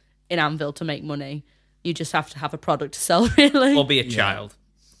skill in Anvil to make money. You just have to have a product to sell, really. Or be a child.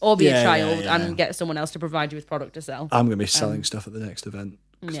 Or be Yeah, a child yeah, yeah. and get someone else to provide you with product to sell. I'm going to be selling stuff at the next event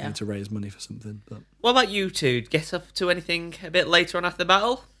because I yeah. need to raise money for something. But What about you two? Get up to anything a bit later on after the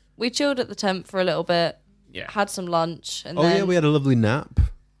battle? We chilled at the tent for a little bit, Yeah. had some lunch, and Oh then yeah, we had a lovely nap.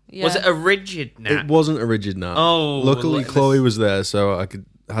 yeah. Was it a rigid nap? It wasn't a rigid nap. Oh, luckily look, Chloe was there, so I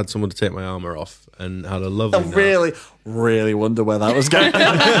had someone to take my armor off and had a lovely I nap. really wonder where that was going.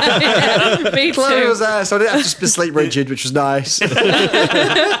 Me Chloe too. was there, so I didn't have to sleep rigid, which was nice.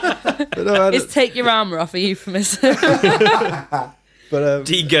 But no, I had, Is take your armour off a euphemism. but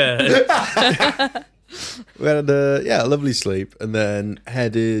Digger. we had a lovely sleep, and then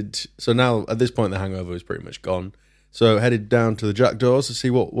headed. So now at this point, the hangover was pretty much gone. So headed down to the Jackdaws to see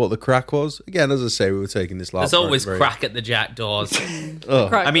what the crack was. Again, as I say, we were taking this last. There's always crack at the jackdaws.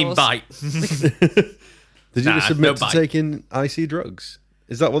 Crack I mean, doors. bite. Did you Nah, submit no to bite. taking IC drugs?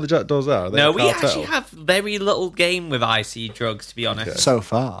 Is that what the Jackdaws are? Are they No, a we cartel? actually have very little game with IC drugs, to be honest. So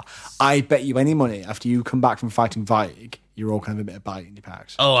far, I bet you any money after you come back from fighting Vieg, you're all kind of a bit of bite in your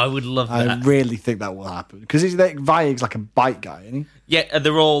packs. Oh, I would love I that. really think that will happen because Vieg's like a bite guy, isn't he? Yeah,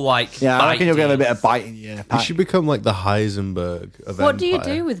 they're all like. Yeah, I reckon you'll get a bit deals. of bite in your You pack. should become like the Heisenberg of What do you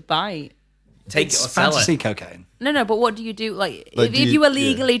Empire. do with bite? Take It's it or sell fantasy it. cocaine. No, but what do you do? Like, Like, if do you you- were yeah.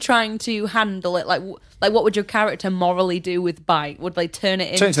 legally trying to handle it, like what would your character morally do with bite? Would they turn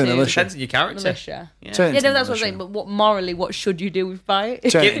it Turn into it to the militia. Depends on your character. militia? Turn Yeah, into no, that's what I'm militia. saying. But what morally, what should you do with bite?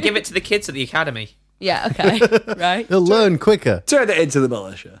 Turn, Give it to the kids at the academy. Yeah, okay, right. He'll learn quicker. turn it into the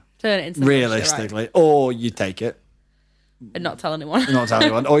militia, Turn it into the militia, realistically. Or you take it, right, and not tell anyone. and not tell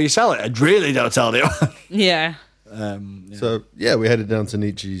anyone. Or you sell it and really don't tell anyone. Yeah, So yeah, we headed down to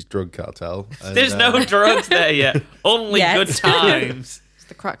Nietzsche's drug cartel. And, There's no drugs there yet. Only Yet. good times. It's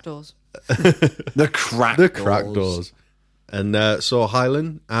the crack doors. The crack the crack doors, and saw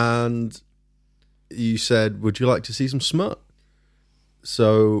Hylan, and you said, "Would you like to see some smut?"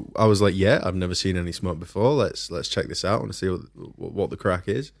 So I was like, "Yeah, I've never seen any smut before. Let's check this out and see what the crack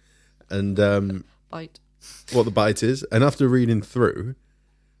is, and Bite. what the bite is." And after reading through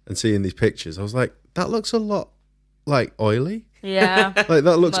and seeing these pictures, I was like, "That looks a lot like oily. yeah. Like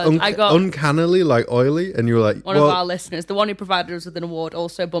that looks Mud. I got- uncannily like oily." And you were like, One "Well, of our listeners, the one who provided us with an award,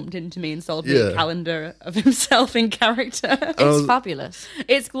 also bumped into me and sold me Yeah. a calendar of himself in character. It's fabulous.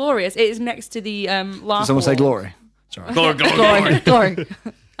 It's glorious. It is next to the Lark Did someone say Award. glory? Sorry. Glory.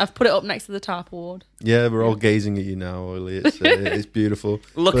 I've put it up next to the Tarp Award. yeah, we're all gazing at you now, oily. It's beautiful.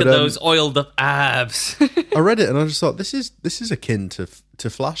 Look But, at those oiled up abs. I read it and I just thought this is akin to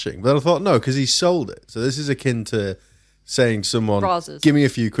flashing, but I thought no, because he sold it. So this is akin to saying someone, Brazos. "Give me a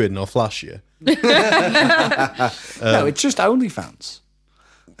few quid and I'll flash you." No, it's just OnlyFans.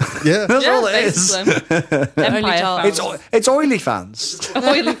 Yeah, That's all it is. basically. Empire Charles. fans. It's oily fans.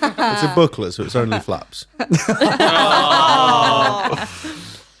 it's a booklet, so it's only flaps.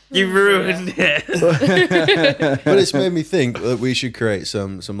 You ruined it. But it's made me think that we should create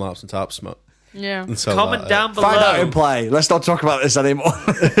some laps and tap smut. Yeah, And sell Comment that, down below. Find out in play. Let's not talk about this anymore.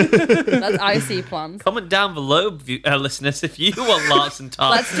 that's IC plans. Comment down below, listeners, if you want lots and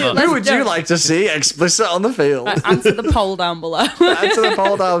tops. Let's do it. Who would you like to see explicit on the field? Answer the poll down below. Answer the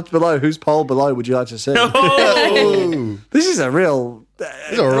poll down below. Whose poll below would you like to see? Oh, This is a real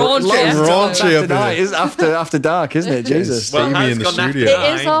it's a Raunchy raunchy after up night. here. It's after dark, isn't it? Jesus. Well, Steamy has in the gone that studio.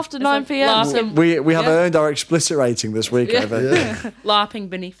 time. It is after 9 p.m. Larping, We have Yeah. earned our explicit rating this week. I think. larping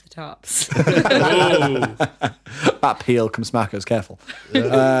beneath the tops. That peel come smack us. Careful.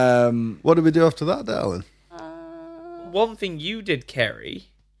 What did we do after that, darling? One thing you did, Kerry,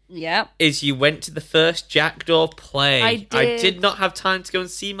 Yeah. is you went to the first Jackdaw play. I did. not have time to go and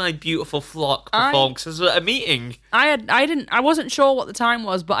see my beautiful flock perform because I was at a meeting. I wasn't sure what the time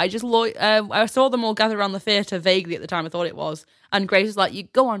was, but I just I saw them all gather around the theatre vaguely at the time. I thought it was, and Grace was like, "You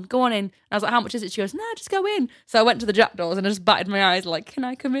go on in." And I was like, "How much is it?" She goes, "No, just go in." So I went to the Jackdaws and I just batted my eyes like, "Can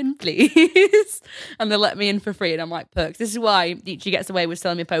I come in, please?" And they let me in for free, and I'm like, perks. This is why she gets away with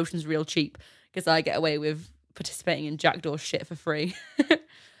selling me potions real cheap, because I get away with participating in Jackdaw shit for free.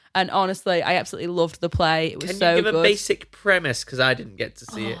 And honestly, I absolutely loved the play. It was so good. Can you give a basic premise? Because I didn't get to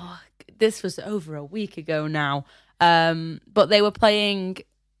see it. This was over a week ago now. But they were playing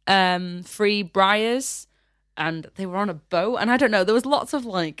Free Briars, and they were on a boat. And I don't know, there was lots of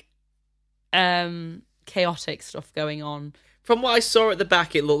like chaotic stuff going on. From what I saw at the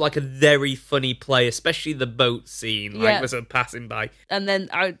back, it looked like a very funny play, especially the boat scene, like Yeah. was passing by. And then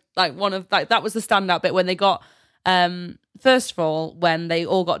that was the standout bit when they got first of all, when they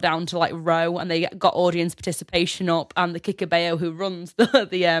all got down to like row and they got audience participation up, and the Kikabeo who runs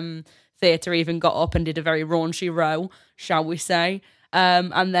the theatre even got up and did a very raunchy row, shall we say.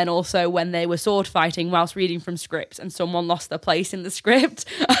 And then also when they were sword fighting whilst reading from scripts and someone lost their place in the script.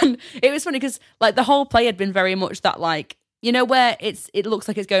 And it was funny because like the whole play had been very much that like, you know, where it looks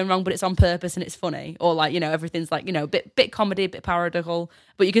like it's going wrong, but it's on purpose and it's funny, or like, you know, everything's like, you know, bit comedy, bit parodical,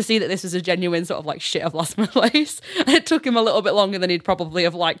 but you can see that this was a genuine sort of like shit, I've lost my place. And it took him a little bit longer than he'd probably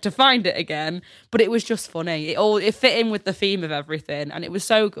have liked to find it again, but it was just funny. It fit in with the theme of everything, and it was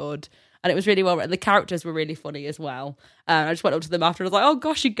so good. And it was really well written. The characters were really funny as well. I just went up to them after and was like, "Oh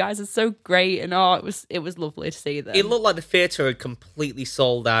gosh, you guys are so great!" And it was lovely to see them. It looked like the theatre had completely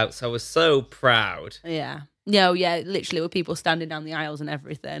sold out, so I was so proud. Yeah. No, yeah, literally with people standing down the aisles and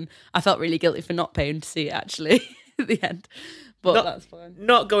everything. I felt really guilty for not paying to see it, actually, at the end. But that's fine.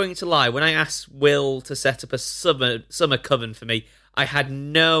 Not going to lie, when I asked Will to set up a summer coven for me, I had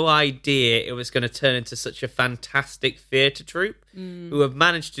no idea it was going to turn into such a fantastic theatre troupe who have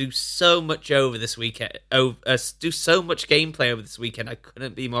managed to do so much over this weekend, do so much gameplay over this weekend. I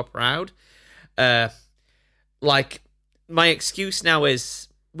couldn't be more proud. Like, my excuse now is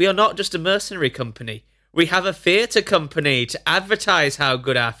we are not just a mercenary company. We have a theatre company to advertise how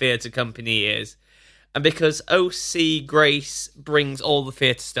good our theatre company is. And because OC Grace brings all the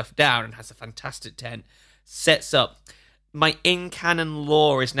theatre stuff down and has a fantastic tent, sets up, my in-canon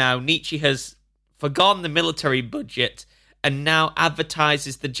lore is now Nietzsche has forgone the military budget and now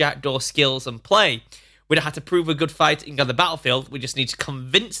advertises the Jackdaw skills and play. We don't have to prove we're good fighting on the battlefield. We just need to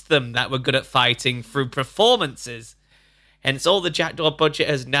convince them that we're good at fighting through performances. Hence, all the Jackdaw budget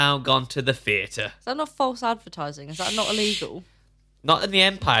has now gone to the theatre. Is that not false advertising? Is that not illegal? Not in the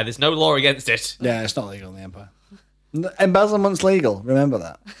Empire. There's no law against it. Yeah, it's not legal in the Empire. Embezzlement's legal. Remember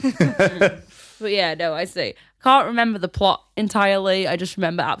that. But yeah, no, I see. Can't remember the plot entirely. I just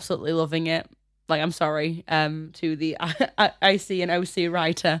remember absolutely loving it. Like, I'm sorry to the IC and OC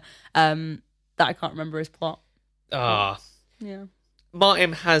writer that I can't remember his plot. Ah. Yeah.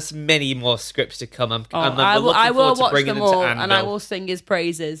 Martin has many more scripts to come. I will watch bringing them to all, Anvil. and I will sing his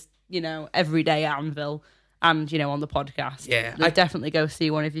praises, you know, every day at Anvil and, you know, on the podcast. Yeah, I'd definitely go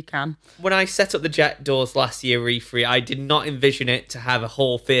see one if you can. When I set up the Jackdaws last year, E3, I did not envision it to have a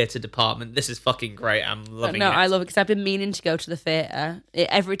whole theatre department. This is fucking great. I'm loving it. I love it because I've been meaning to go to the theatre.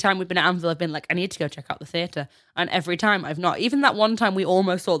 Every time we've been at Anvil, I've been like, I need to go check out the theatre. And every time I've not. Even that one time we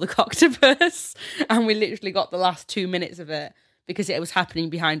almost saw the Cocktopus and we literally got the last 2 minutes of it because it was happening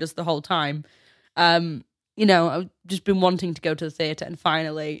behind us the whole time. You know, I've just been wanting to go to the theatre, and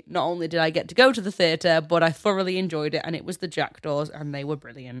finally, not only did I get to go to the theatre, but I thoroughly enjoyed it, and it was the Jackdaws, and they were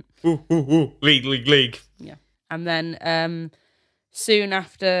brilliant. League. Yeah. And then soon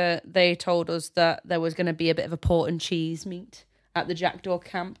after, they told us that there was going to be a bit of a pork and cheese meet at the Jackdaw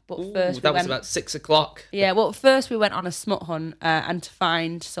camp. But first, that was about 6 o'clock. Yeah, well, first we went on a smut hunt and to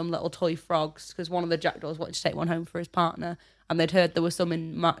find some little toy frogs, because one of the Jackdaws wanted to take one home for his partner, and they'd heard there were some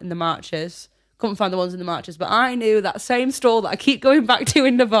in the marches. Couldn't find the ones in the marches, but I knew that same stall that I keep going back to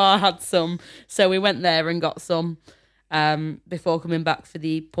in Navarre had some, so we went there and got some before coming back for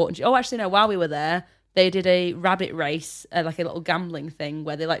the pork and cheese. Oh, actually, no, while we were there, they did a rabbit race, like a little gambling thing,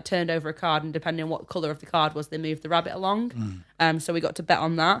 where they like turned over a card, and depending on what colour of the card was, they moved the rabbit along. So we got to bet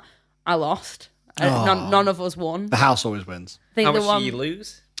on that. I lost. None of us won. The house always wins. I think How the much one, did you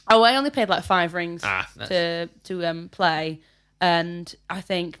lose? Oh, I only paid like 5 rings that's- to play, and I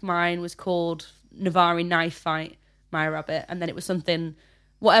think mine was called Navari Knife Fight, my rabbit, and then it was something,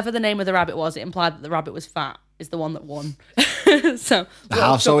 whatever the name of the rabbit was, it implied that the rabbit was fat, is the one that won. So The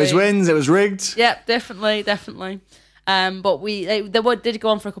house always wins. It was rigged. Yep, definitely. But did go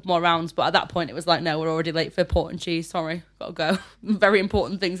on for a couple more rounds, but at that point it was like, no, we're already late for port and cheese. Sorry, gotta go. Very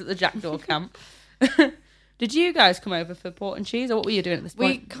important things at the Jackdaw camp. Did you guys come over for port and cheese, or what were you doing at this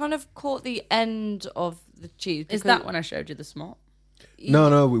We point? kind of caught the end of the cheese. Is that when I showed you the smot?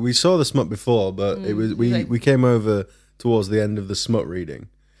 No, we saw the smut before, but it was we came over towards the end of the smut reading.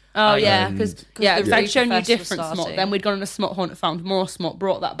 Oh yeah, And- because the I'd shown you Reaper Fest was different smot. starting. Then we'd gone on a smot hunt, found more smot,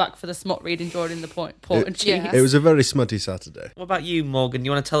 brought that back for the smot reading during the port and cheese. Yeah. It was a very smutty Saturday. What about you, Morgan?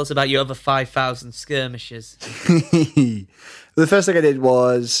 You want to tell us about your other 5,000 skirmishes? The first thing I did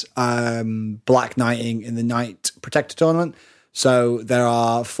was black knighting in the Knight Protector tournament. So there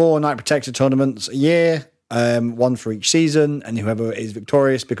are 4 Knight Protector tournaments a year, one for each season, and whoever is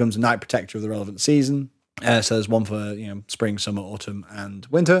victorious becomes a Knight Protector of the relevant season. So there's one for spring, summer, autumn, and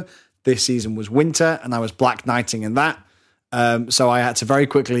winter. This season was winter, and I was black knighting in that. So I had to very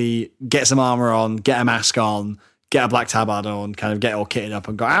quickly get some armor on, get a mask on, get a black tabard on, kind of get all kitted up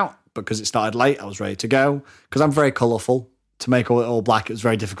and got out. Because it started late, I was ready to go. Because I'm very colourful. To make all black, it was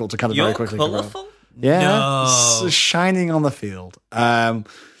very difficult to kind of You're very quickly cover up. colourful? Yeah, No. it's shining on the field.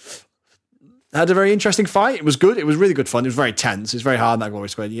 Had a very interesting fight. It was good. It was really good fun. It was very tense. It's very hard in that Glory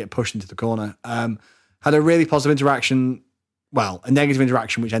Square. You get pushed into the corner. Had a really positive interaction. Well, a negative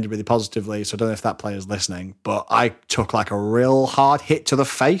interaction which ended really positively. So I don't know if that player's listening, but I took like a real hard hit to the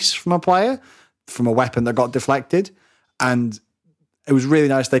face from a player from a weapon that got deflected, and it was really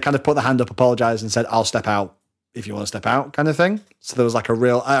nice. They kind of put their hand up, apologized, and said, "I'll step out if you want to step out," kind of thing. So there was like I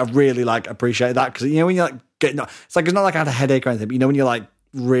really like appreciate that, because when you're like it's not like I had a headache or anything, but when you're like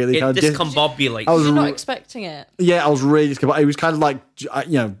really It kind of discombobulates. I was You're not expecting it. I was really it was kind of like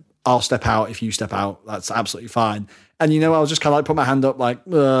I'll step out if you step out. That's absolutely fine. And I was just kind of like put my hand up, like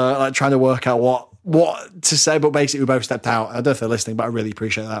trying to work out what to say. But basically, we both stepped out. I don't know if they're listening, but I really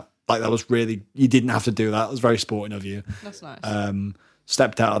appreciate that. Like that was really, you didn't have to do that. It was very sporting of you. That's nice.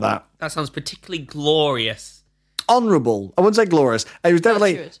 Stepped out of that. That sounds particularly glorious. Honourable. I wouldn't say glorious. It was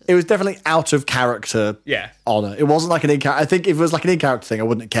definitely Gratuitous. it was definitely out of character. Yeah. Honour. It wasn't like an in-character. I think if it was like an in-character thing, I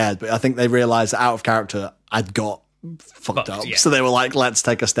wouldn't have cared. But I think they realised that out of character, I'd got fucked up. yeah. So they were like, let's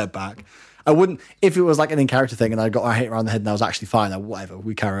take a step back. I wouldn't, if it was like an in-character thing and I got my hit around the head and I was actually fine, whatever,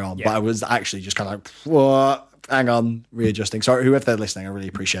 we carry on. Yeah. But I was actually just kind of like, what? Hang on, readjusting. Sorry, whoever they're listening, I really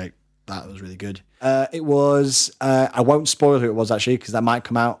appreciate that. It was really good. It was, I won't spoil who it was actually, because that might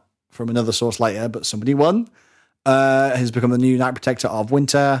come out from another source later, but somebody won. Has become the new Knight Protector of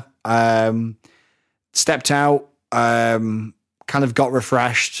Winter. Stepped out, kind of got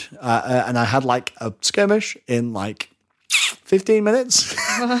refreshed, and I had like a skirmish in like 15 minutes.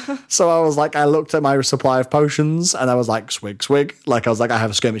 So I was like, I looked at my supply of potions and I was like, swig, swig. Like I was like, I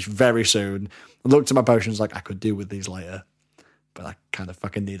have a skirmish very soon. I looked at my potions like I could deal with these later, but I kind of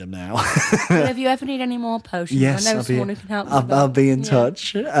fucking need them now. But if you ever need any more potions, Yes, I know I'll someone be, who can help you with I'll that. be in Yeah.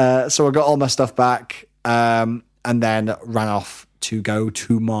 touch. So I got all my stuff back, and then ran off to go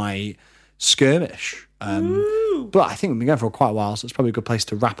to my skirmish. But I think we've been going for quite a while, so it's probably a good place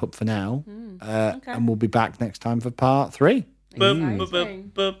to wrap up for now. And we'll be back next time for part 3. Boop, boop,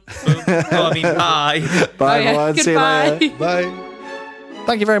 boop, boop, boop. Oh, I mean, bye. Bye, Oh, yeah. everyone. See you later. Goodbye. Bye.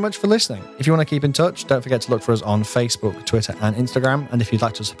 Thank you very much for listening. If you want to keep in touch, don't forget to look for us on Facebook, Twitter, and Instagram. And if you'd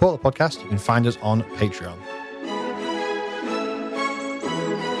like to support the podcast, you can find us on Patreon.